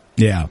league.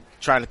 Yeah.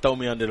 Trying to throw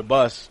me under the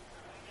bus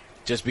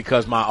just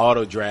because my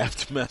auto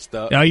draft messed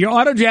up. No, your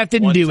auto draft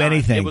didn't do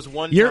anything. It was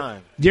one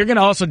time. You're going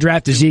to also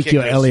draft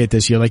Ezekiel Elliott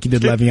this year like you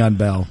did Le'Veon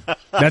Bell.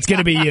 That's going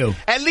to be you.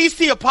 At least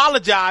he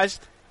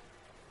apologized.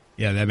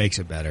 Yeah, that makes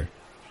it better.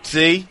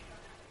 See?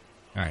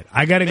 All right.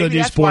 I got to go do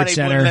that's Sports why they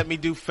Center. wouldn't let me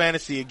do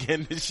fantasy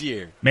again this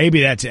year.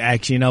 Maybe that's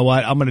actually, you know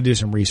what? I'm going to do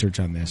some research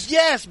on this.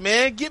 Yes,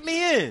 man. Get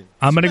me in.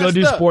 I'm going to go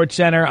do Sports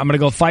Center. I'm going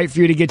to go fight for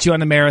you to get you on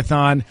the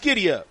marathon.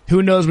 Giddy up.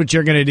 Who knows what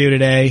you're going to do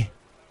today?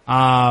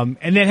 And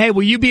then, hey,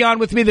 will you be on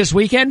with me this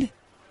weekend?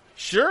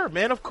 Sure,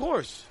 man. Of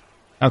course.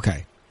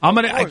 Okay.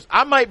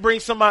 I might bring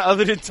somebody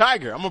other than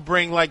Tiger. I'm going to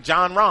bring like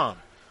John Rahm.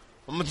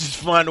 I'm going to just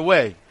find a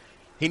way.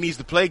 He needs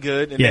to play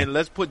good, and then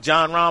let's put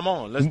John Rahm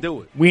on. Let's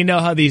do it. We know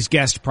how these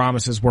guest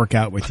promises work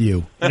out with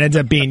you. It ends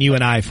up being you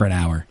and I for an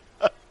hour.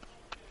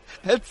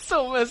 That's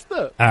so messed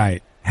up. All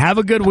right. Have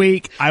a good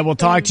week. I will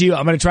talk to you.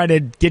 I'm going to try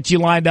to get you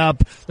lined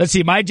up. Let's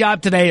see. My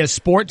job today is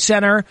Sports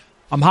Center.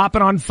 I'm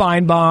hopping on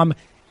Feinbaum,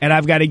 and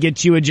I've got to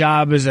get you a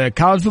job as a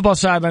college football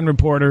sideline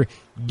reporter,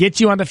 get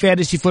you on the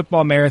fantasy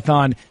football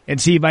marathon, and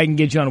see if I can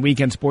get you on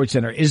Weekend Sports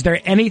Center. Is there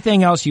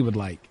anything else you would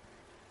like?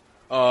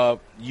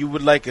 You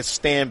would like a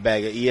stand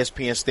bag, an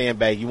ESPN stand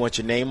bag. You want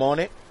your name on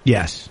it?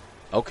 Yes.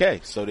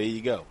 Okay, so there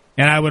you go.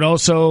 And I would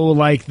also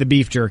like the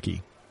beef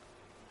jerky.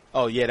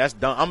 Oh, yeah, that's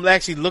done. I'm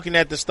actually looking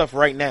at the stuff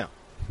right now.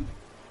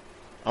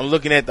 I'm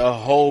looking at the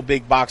whole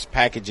big box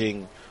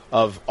packaging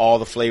of all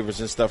the flavors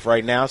and stuff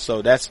right now,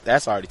 so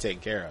that's already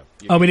taken care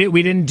of.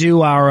 We didn't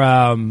do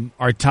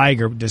our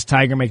Tiger. Does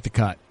Tiger make the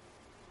cut?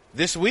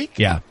 This week?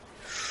 Yeah.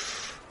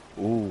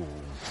 Ooh.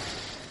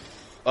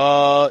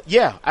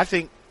 Yeah, I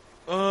think.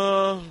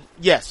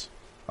 Yes.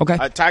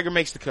 Okay. Tiger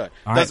makes the cut.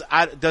 All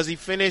Does he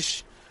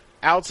finish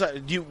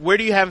outside? Where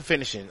do you have him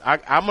finishing?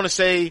 I'm going to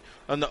say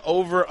on the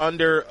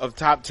over-under of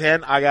top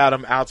 10, I got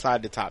him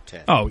outside the top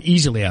 10. Oh,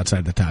 easily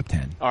outside the top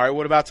 10. All right,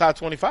 what about top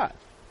 25?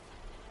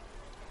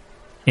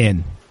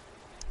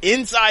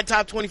 Inside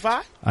top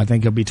 25? I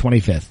think he'll be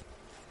 25th.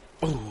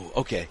 Ooh,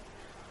 okay.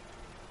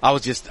 I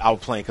was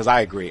playing because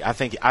I agree. I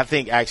think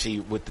actually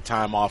with the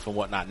time off and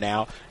whatnot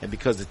now, and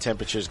because the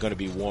temperature is going to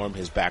be warm,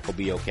 his back will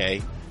be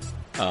okay.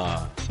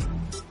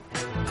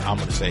 I'm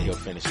going to say he'll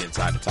finish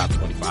inside the top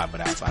 25,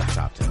 but outside the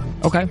top 10.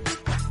 Okay.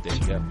 There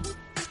you go.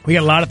 We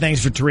got a lot of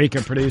things for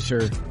Tariq,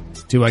 producer,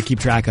 to keep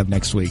track of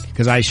next week,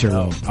 because I sure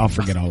won't. I'll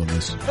forget all of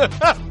this.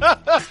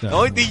 The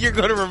only thing you're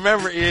going to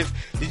remember is,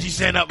 did you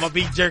send up my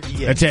beef jerky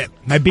yet? That's it.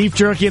 My beef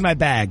jerky in my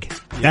bag.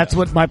 Yeah. That's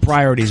what my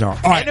priorities are.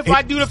 All right. And if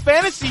I do the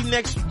fantasy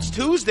next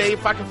Tuesday,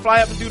 if I can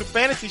fly up and do the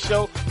fantasy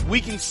show,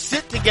 we can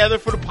sit together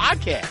for the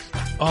podcast.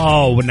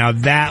 Oh, now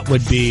that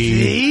would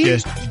be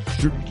just,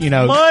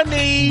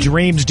 money.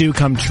 Dreams do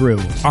come true.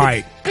 All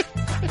right.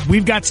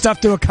 We've got stuff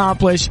to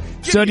accomplish.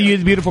 So do you,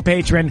 the beautiful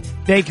patron.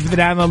 Thank you for the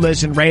download,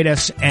 listen, rate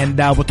us, and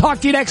we'll talk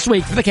to you next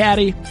week. For the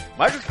Caddie,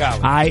 Michael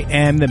Collins. I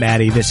am the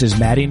Maddie. This is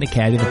Maddie and the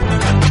Caddie.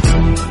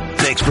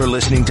 Thanks for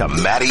listening to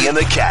Maddie and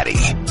the Caddie.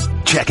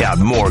 Check out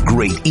more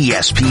great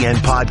ESPN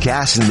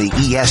podcasts in the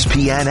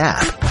ESPN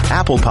app,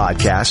 Apple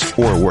Podcasts,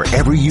 or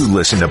wherever you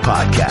listen to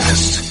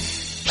podcasts.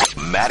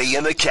 Maddie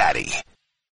and the Caddie.